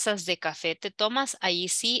 ¿cuántas tazas de café te tomas? Ahí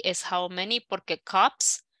sí es how many, porque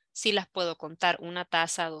cups sí las puedo contar. 1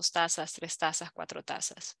 taza, 2 tazas, 3 tazas, 4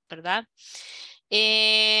 tazas, ¿verdad?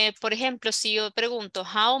 Por ejemplo, si yo pregunto,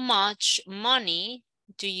 how much money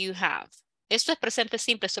do you have? Esto es presente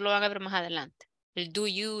simple, esto lo van a ver más adelante. El do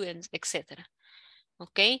you, etc.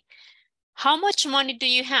 ¿Ok? How much money do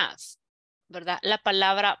you have? ¿Verdad? La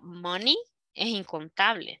palabra money es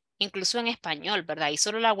incontable, incluso en español, ¿verdad? Y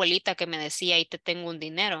solo la abuelita que me decía, ahí te tengo un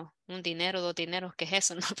dinero, 2 dineros, ¿qué es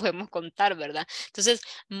eso? No podemos contar, ¿verdad? Entonces,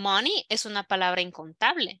 money es una palabra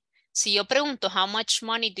incontable. Si yo pregunto, how much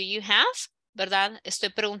money do you have? ¿Verdad? Estoy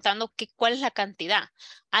preguntando cuál es la cantidad.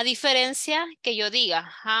 A diferencia que yo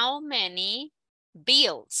diga, how many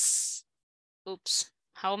bills? Oops.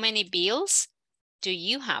 How many bills do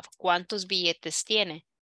you have? ¿Cuántos billetes tiene?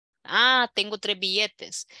 Ah, tengo 3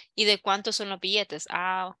 billetes. ¿Y de cuántos son los billetes?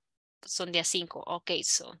 Ah, son de a 5. Ok,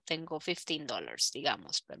 so tengo $15,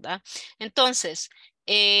 digamos, ¿verdad? Entonces,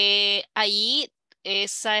 ahí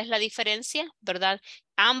esa es la diferencia, ¿verdad?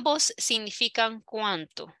 Ambos significan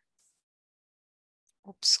cuánto.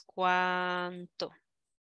 Ups, cuánto.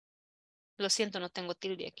 Lo siento, no tengo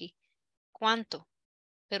tilde aquí. ¿Cuánto?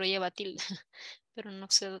 Pero lleva tilde. Pero no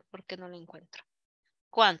sé por qué no lo encuentro.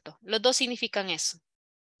 ¿Cuánto? Los dos significan eso.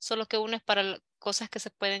 Solo que uno es para cosas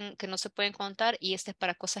que no se pueden contar y este es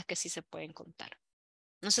para cosas que sí se pueden contar.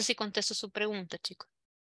 No sé si contesto su pregunta, chicos.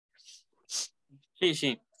 Sí,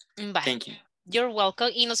 sí. Bye. Thank you. You're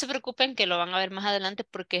welcome. Y no se preocupen que lo van a ver más adelante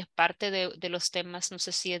porque es parte de los temas, no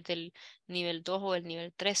sé si es del nivel 2 o el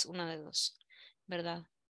nivel 3, una de dos, ¿verdad?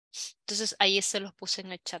 Entonces ahí se los puse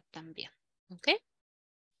en el chat también. ¿Ok?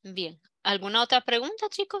 Bien. ¿Alguna otra pregunta,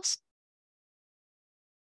 chicos?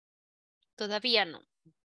 Todavía no.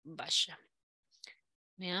 Vaya.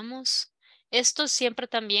 Veamos. Esto siempre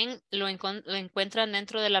también lo encuentran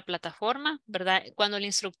dentro de la plataforma, ¿verdad? Cuando el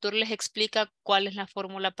instructor les explica cuál es la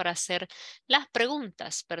fórmula para hacer las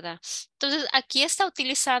preguntas, ¿verdad? Entonces, aquí está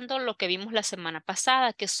utilizando lo que vimos la semana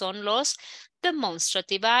pasada, que son los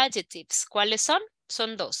demonstrative adjectives. ¿Cuáles son?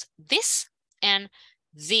 Son 2, this and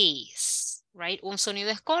these, right? Un sonido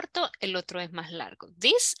es corto, el otro es más largo.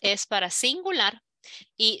 This es para singular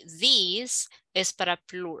y these es para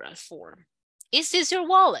plural form. Is this your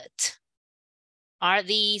wallet? Are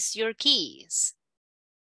these your keys?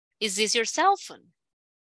 Is this your cell phone?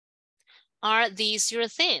 Are these your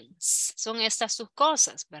things? Son estas sus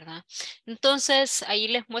cosas, ¿verdad? Entonces, ahí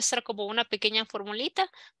les muestra como una pequeña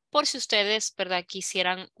formulita por si ustedes, ¿verdad?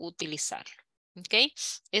 Quisieran utilizarlo. ¿Ok?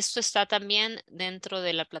 Esto está también dentro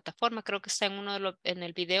de la plataforma. Creo que está en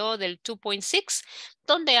el video del 2.6,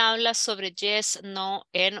 donde habla sobre yes, no,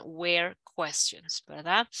 and where questions,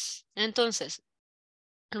 ¿verdad? Entonces,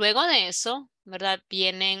 luego de eso, ¿verdad?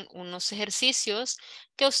 Vienen unos ejercicios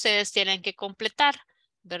que ustedes tienen que completar,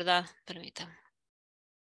 ¿verdad? Permítanme.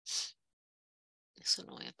 Eso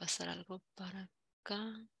no voy a pasar algo para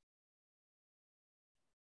acá.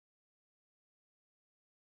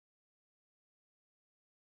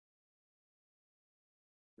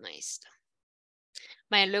 Ahí está.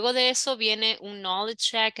 Vale, luego de eso viene un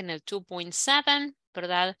knowledge check en el 2.7,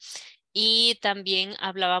 ¿verdad? Y también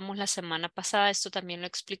hablábamos la semana pasada, esto también lo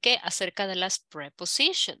expliqué, acerca de las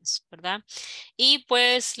prepositions, ¿verdad? Y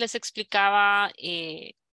pues les explicaba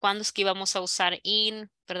cuándo es que íbamos a usar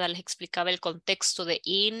in, ¿verdad? Les explicaba el contexto de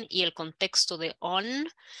in y el contexto de on,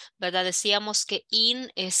 ¿verdad? Decíamos que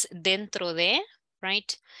in es dentro de,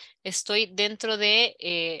 right? Estoy dentro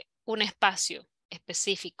de un espacio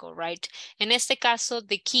específico, right? En este caso,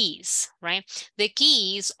 the keys, right? The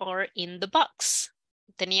keys are in the box.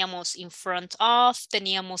 Teníamos in front of,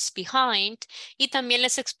 teníamos behind y también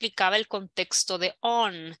les explicaba el contexto de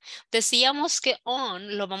on. Decíamos que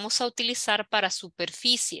on lo vamos a utilizar para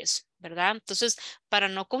superficies, ¿verdad? Entonces, para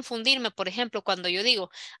no confundirme, por ejemplo, cuando yo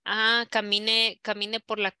digo, camine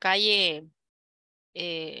por la calle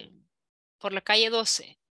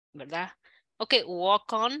 12, ¿verdad? Ok,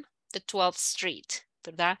 walk on the 12th Street,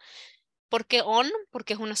 ¿verdad? ¿Por qué on?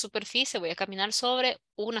 Porque es una superficie. Voy a caminar sobre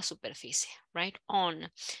una superficie, right? On.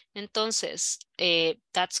 Entonces,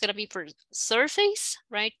 that's going to be for surface,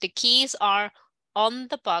 right? The keys are on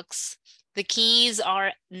the box. The keys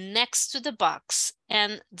are next to the box.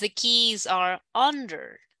 And the keys are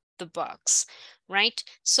under the box, right?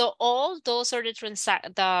 So all those are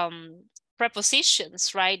the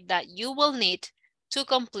prepositions, right? That you will need to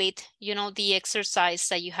complete, you know, the exercise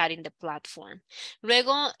that you had in the platform.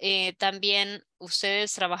 Luego, también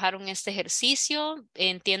ustedes trabajaron este ejercicio.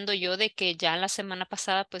 Entiendo yo de que ya la semana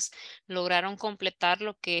pasada, pues, lograron completar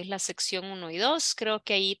lo que es la sección 1 y 2. Creo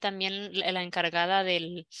que ahí también la encargada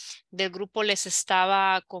del grupo les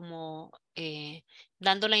estaba como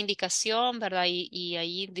dando la indicación, ¿verdad? Y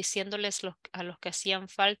ahí diciéndoles a los que hacían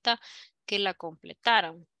falta que la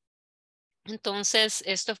completaran. Entonces,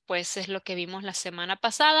 esto pues es lo que vimos la semana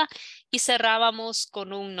pasada y cerrábamos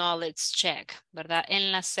con un knowledge check, ¿verdad?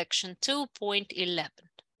 En la section 2.11,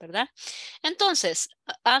 ¿verdad? Entonces,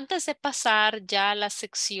 antes de pasar ya a la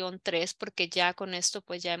sección 3, porque ya con esto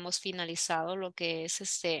pues ya hemos finalizado lo que es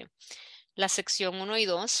la sección 1 y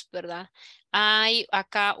 2, ¿verdad? Hay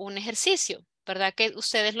acá un ejercicio, ¿verdad? Que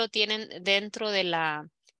ustedes lo tienen dentro del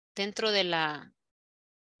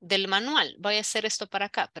manual. Voy a hacer esto para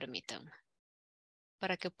acá, permítanme,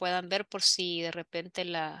 para que puedan ver por si de repente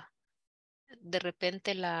las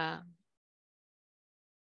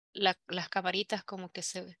camaritas como que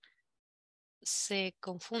se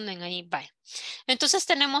confunden ahí. Bye. Entonces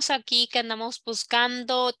tenemos aquí que andamos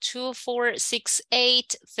buscando 2, 4, 6,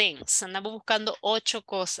 8 things. Andamos buscando 8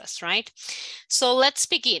 cosas, right? So let's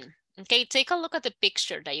begin. Okay, take a look at the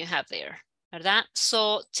picture that you have there, ¿verdad?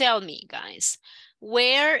 So tell me, guys,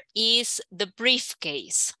 where is the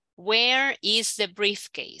briefcase? Where is the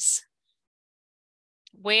briefcase?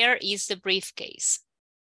 Where is the briefcase?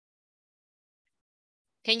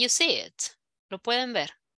 Can you see it? ¿Lo pueden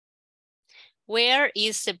ver? Where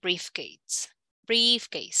is the briefcase?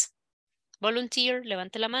 Briefcase. Volunteer,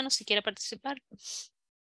 levante la mano si quiere participar.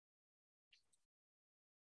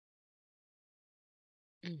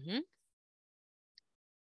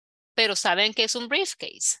 Pero saben que es un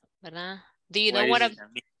briefcase, ¿verdad? Do you know what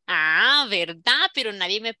Ah, ¿verdad? Pero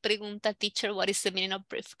nadie me pregunta, teacher, what is the meaning of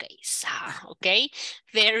briefcase? Ah, ok,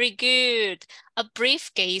 very good. A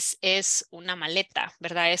briefcase es una maleta,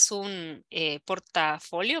 ¿verdad? Es un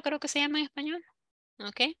portafolio, creo que se llama en español.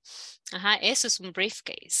 Ok, ajá, eso es un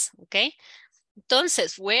briefcase, ok.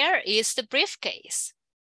 Entonces, where is the briefcase?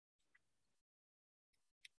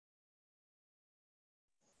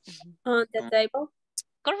 On the table.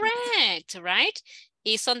 Correct, right?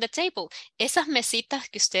 It's on the table. Esas mesitas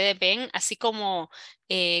que ustedes ven, así como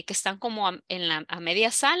que están como a media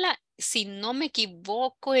sala, si no me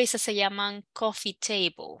equivoco, esas se llaman coffee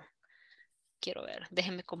table. Quiero ver,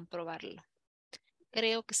 déjenme comprobarlo.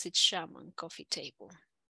 Creo que se llaman coffee table.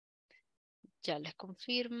 Ya les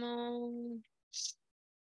confirmo.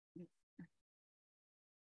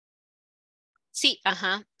 Sí,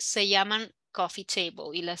 ajá, se llaman coffee table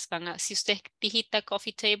y las van a, si usted digita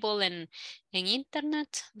coffee table en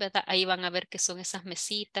internet, ¿verdad? Ahí van a ver que son esas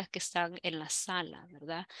mesitas que están en la sala,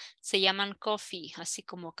 ¿verdad? Se llaman coffee, así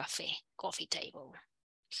como café, coffee table.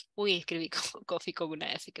 Uy, escribí coffee con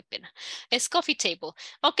una F, qué pena. Es coffee table.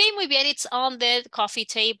 Ok, muy bien, it's on the coffee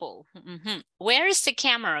table. Where is the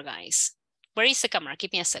camera, guys? Where is the camera?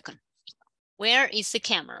 Give me a second. Where is the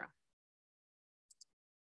camera?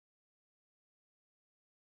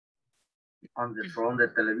 On the front of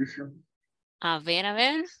the television. A ver, a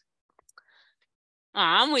ver.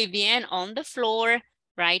 Ah, muy bien. On the floor,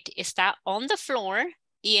 right? Está on the floor.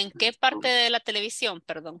 ¿Y en qué parte de la televisión?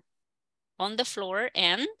 Perdón. On the floor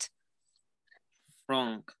and?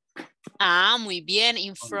 Front. Ah, muy bien.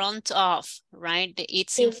 In front of, right?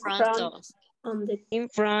 It's in front of. In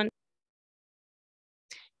front.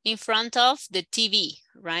 In front of the TV,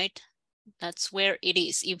 right? That's where it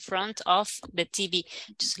is. In front of the TV.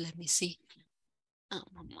 Just let me see. Oh,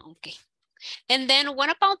 okay. And then what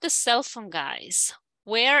about the cell phone, guys?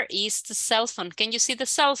 Where is the cell phone? Can you see the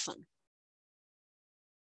cell phone?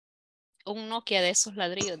 Un Nokia de esos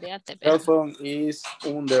ladrillos de antes. Cell phone is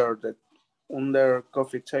under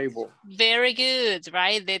coffee table. Very good,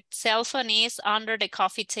 right? The cell phone is under the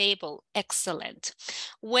coffee table. Excellent.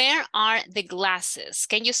 Where are the glasses?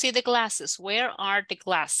 Can you see the glasses? Where are the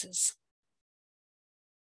glasses?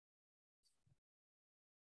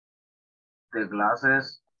 The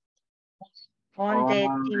glasses On the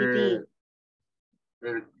DVD.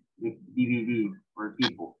 The DVD for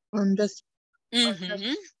people.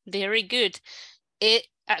 Very good.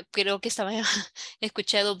 creo que estaba,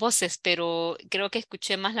 escuché dos voces, pero creo que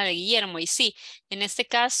escuché más la de Guillermo. Y sí, en este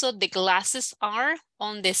caso, the glasses are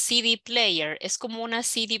on the CD player. Es como una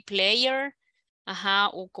CD player, ajá,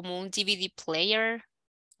 o como un DVD player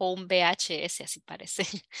o un VHS, así parece.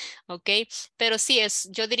 Ok, pero sí es,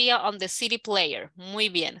 yo diría on the CD player. Muy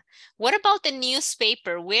bien. What about the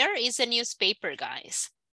newspaper? Where is the newspaper, guys?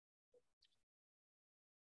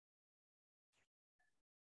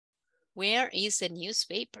 Where is the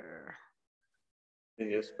newspaper? The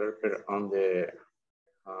newspaper on the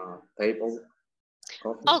table.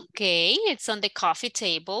 Coffee. Okay, it's on the coffee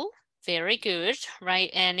table. Very good, right?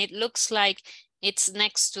 And it looks like it's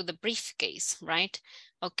next to the briefcase, right?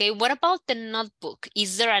 Okay, what about the notebook?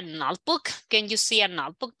 Is there a notebook? Can you see a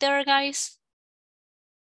notebook there, guys?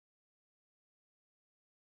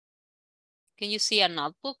 Can you see a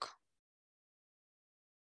notebook?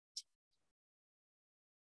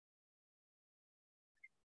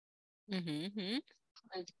 Mm-hmm.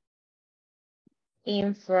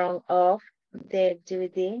 In front of the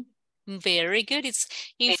DVD. Very good. It's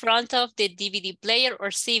in front of the DVD player or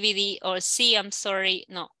CVD or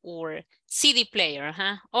or CD player,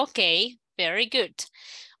 huh? Okay, very good.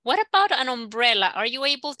 What about an umbrella? Are you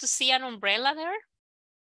able to see an umbrella there?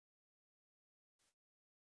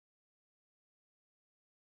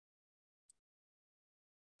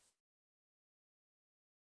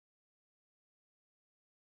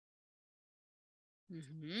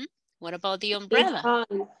 Mm-hmm. What about the umbrella?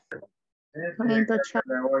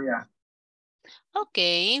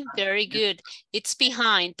 Okay, very good. It's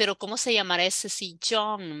behind, pero ¿cómo se llamará ese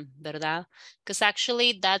sillón, verdad? Because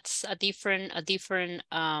actually that's a different,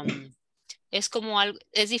 es como algo,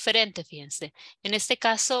 es diferente, fíjense. En este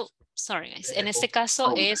caso, sorry guys, en este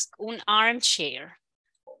caso es un armchair.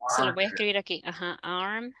 Se lo voy a escribir aquí. Ajá,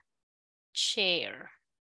 armchair.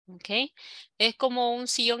 Ok. Es como un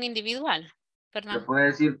sillón individual, ¿verdad? Se puede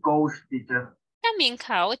decir couch, teacher. También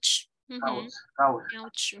couch. Couch,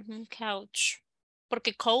 Couch, couch.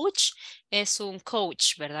 Porque coach es un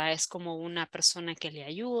coach, ¿verdad? Es como una persona que le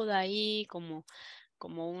ayuda ahí, como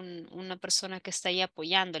una persona que está ahí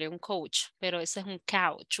apoyándole, un coach. Pero ese es un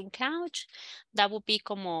couch. Un couch, that would be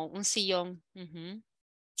como un sillón.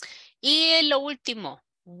 Y lo último,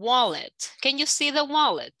 wallet. Can you see the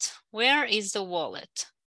wallet? Where is the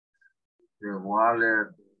wallet? The wallet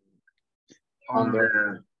on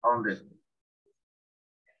the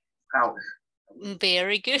couch.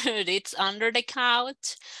 Very good. It's under the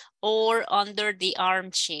couch or under the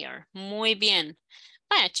armchair. Muy bien.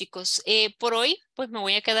 Vaya, chicos, por hoy pues me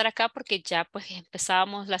voy a quedar acá porque ya pues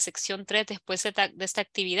empezábamos la sección 3 después de esta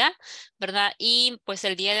actividad, ¿verdad? Y pues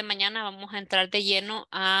el día de mañana vamos a entrar de lleno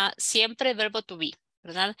a siempre verbo to be,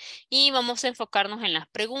 ¿verdad? Y vamos a enfocarnos en las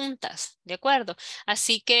preguntas, ¿de acuerdo?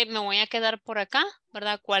 Así que me voy a quedar por acá,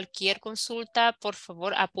 ¿verdad? Cualquier consulta, por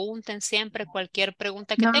favor, apunten siempre cualquier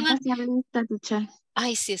pregunta que tengan.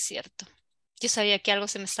 Ay, sí es cierto. Yo sabía que algo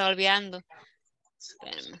se me estaba olvidando.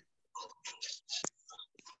 Espérenme.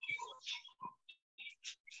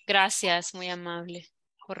 Gracias, muy amable,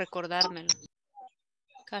 por recordármelo.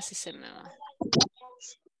 Casi se me va.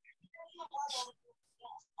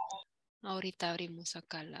 Ahorita abrimos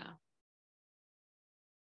acá la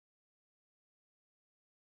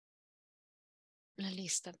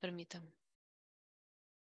lista, permítanme.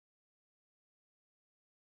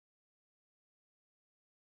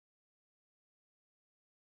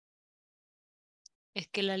 Es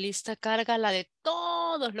que la lista carga la de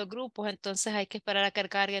todos los grupos, entonces hay que esperar a que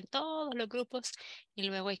carguen todos los grupos y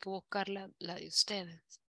luego hay que buscar la de ustedes.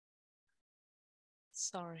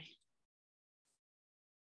 Sorry.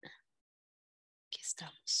 Aquí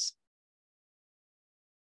estamos.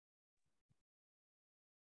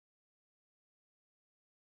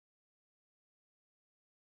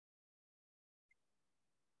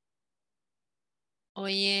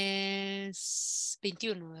 Hoy es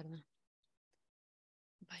 21, ¿verdad?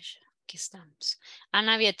 Vaya, aquí estamos.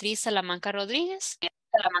 Ana Beatriz Salamanca Rodríguez.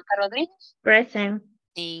 Present.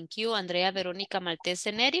 Thank you. Andrea Verónica Maltés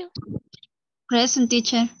Nerio. Present,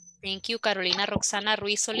 teacher. Thank you. Carolina Roxana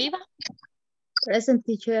Ruiz Oliva. Present,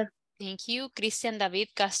 teacher. Thank you. Cristian David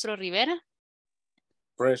Castro Rivera.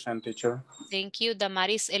 Present, teacher. Thank you.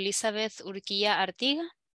 Damaris Elizabeth Urquía Artiga.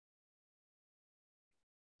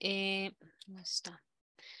 ¿Dónde está?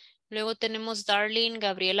 Luego tenemos Darlene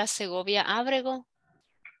Gabriela Segovia Ábrego.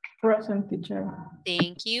 Present, teacher.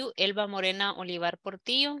 Thank you. Elba Morena Olivar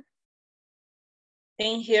Portillo.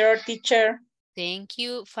 In here, teacher. Thank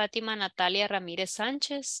you. Fátima Natalia Ramírez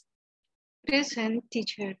Sánchez. Present,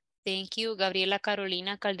 teacher. Thank you. Gabriela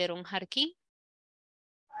Carolina Calderón Jarquín.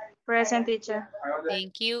 Present, teacher.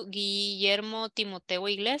 Thank you. Guillermo Timoteo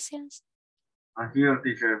Iglesias. I'm here,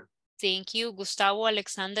 teacher. Thank you. Gustavo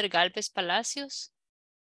Alexander Galvez Palacios.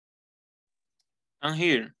 I'm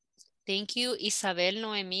here. Thank you. Isabel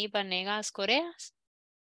Noemí Vanegas Coreas.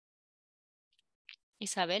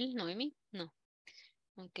 Isabel Noemí, no.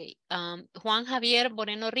 Okay. Juan Javier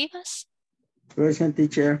Moreno Rivas. Present,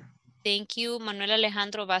 teacher. Thank you. Manuel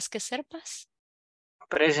Alejandro Vázquez Serpas.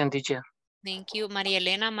 Present, teacher. Thank you. María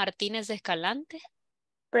Elena Martínez de Escalante.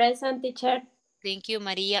 Present, teacher. Thank you.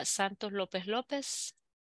 María Santos López López.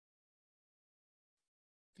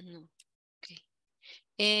 No.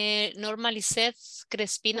 Okay. Norma Lisset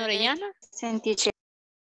Crespino Orellana. Present, teacher.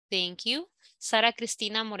 Thank you. Sara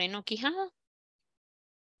Cristina Moreno Quijada.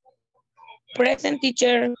 Present,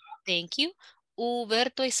 teacher. Thank you.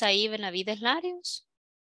 Huberto Isaí Benavides Larios.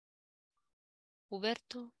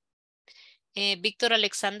 Huberto. Víctor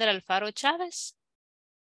Alexander Alfaro Chávez.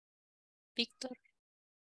 Víctor.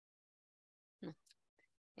 No.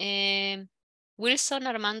 Wilson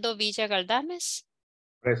Armando Villa Galdames.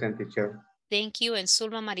 Present, teacher. Thank you. En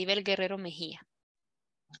Zulma Maribel Guerrero Mejía.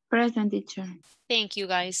 Present, teacher. Thank you,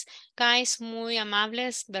 guys. Guys, muy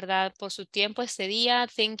amables, ¿verdad? Por su tiempo este día.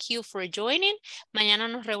 Thank you for joining. Mañana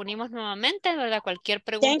nos reunimos nuevamente, ¿verdad? Cualquier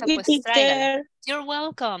pregunta, Thank you, pues tráigala. teacher. You're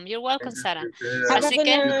welcome. You're welcome, Sara. Have a Así good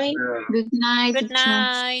que, night. Good night, good teacher.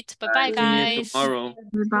 night. Bye-bye, See you guys. tomorrow.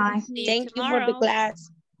 Bye. See you Thank you for the tomorrow.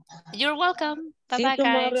 class. You're welcome. See you Bye-bye,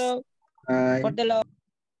 guys. tomorrow Bye. for the law.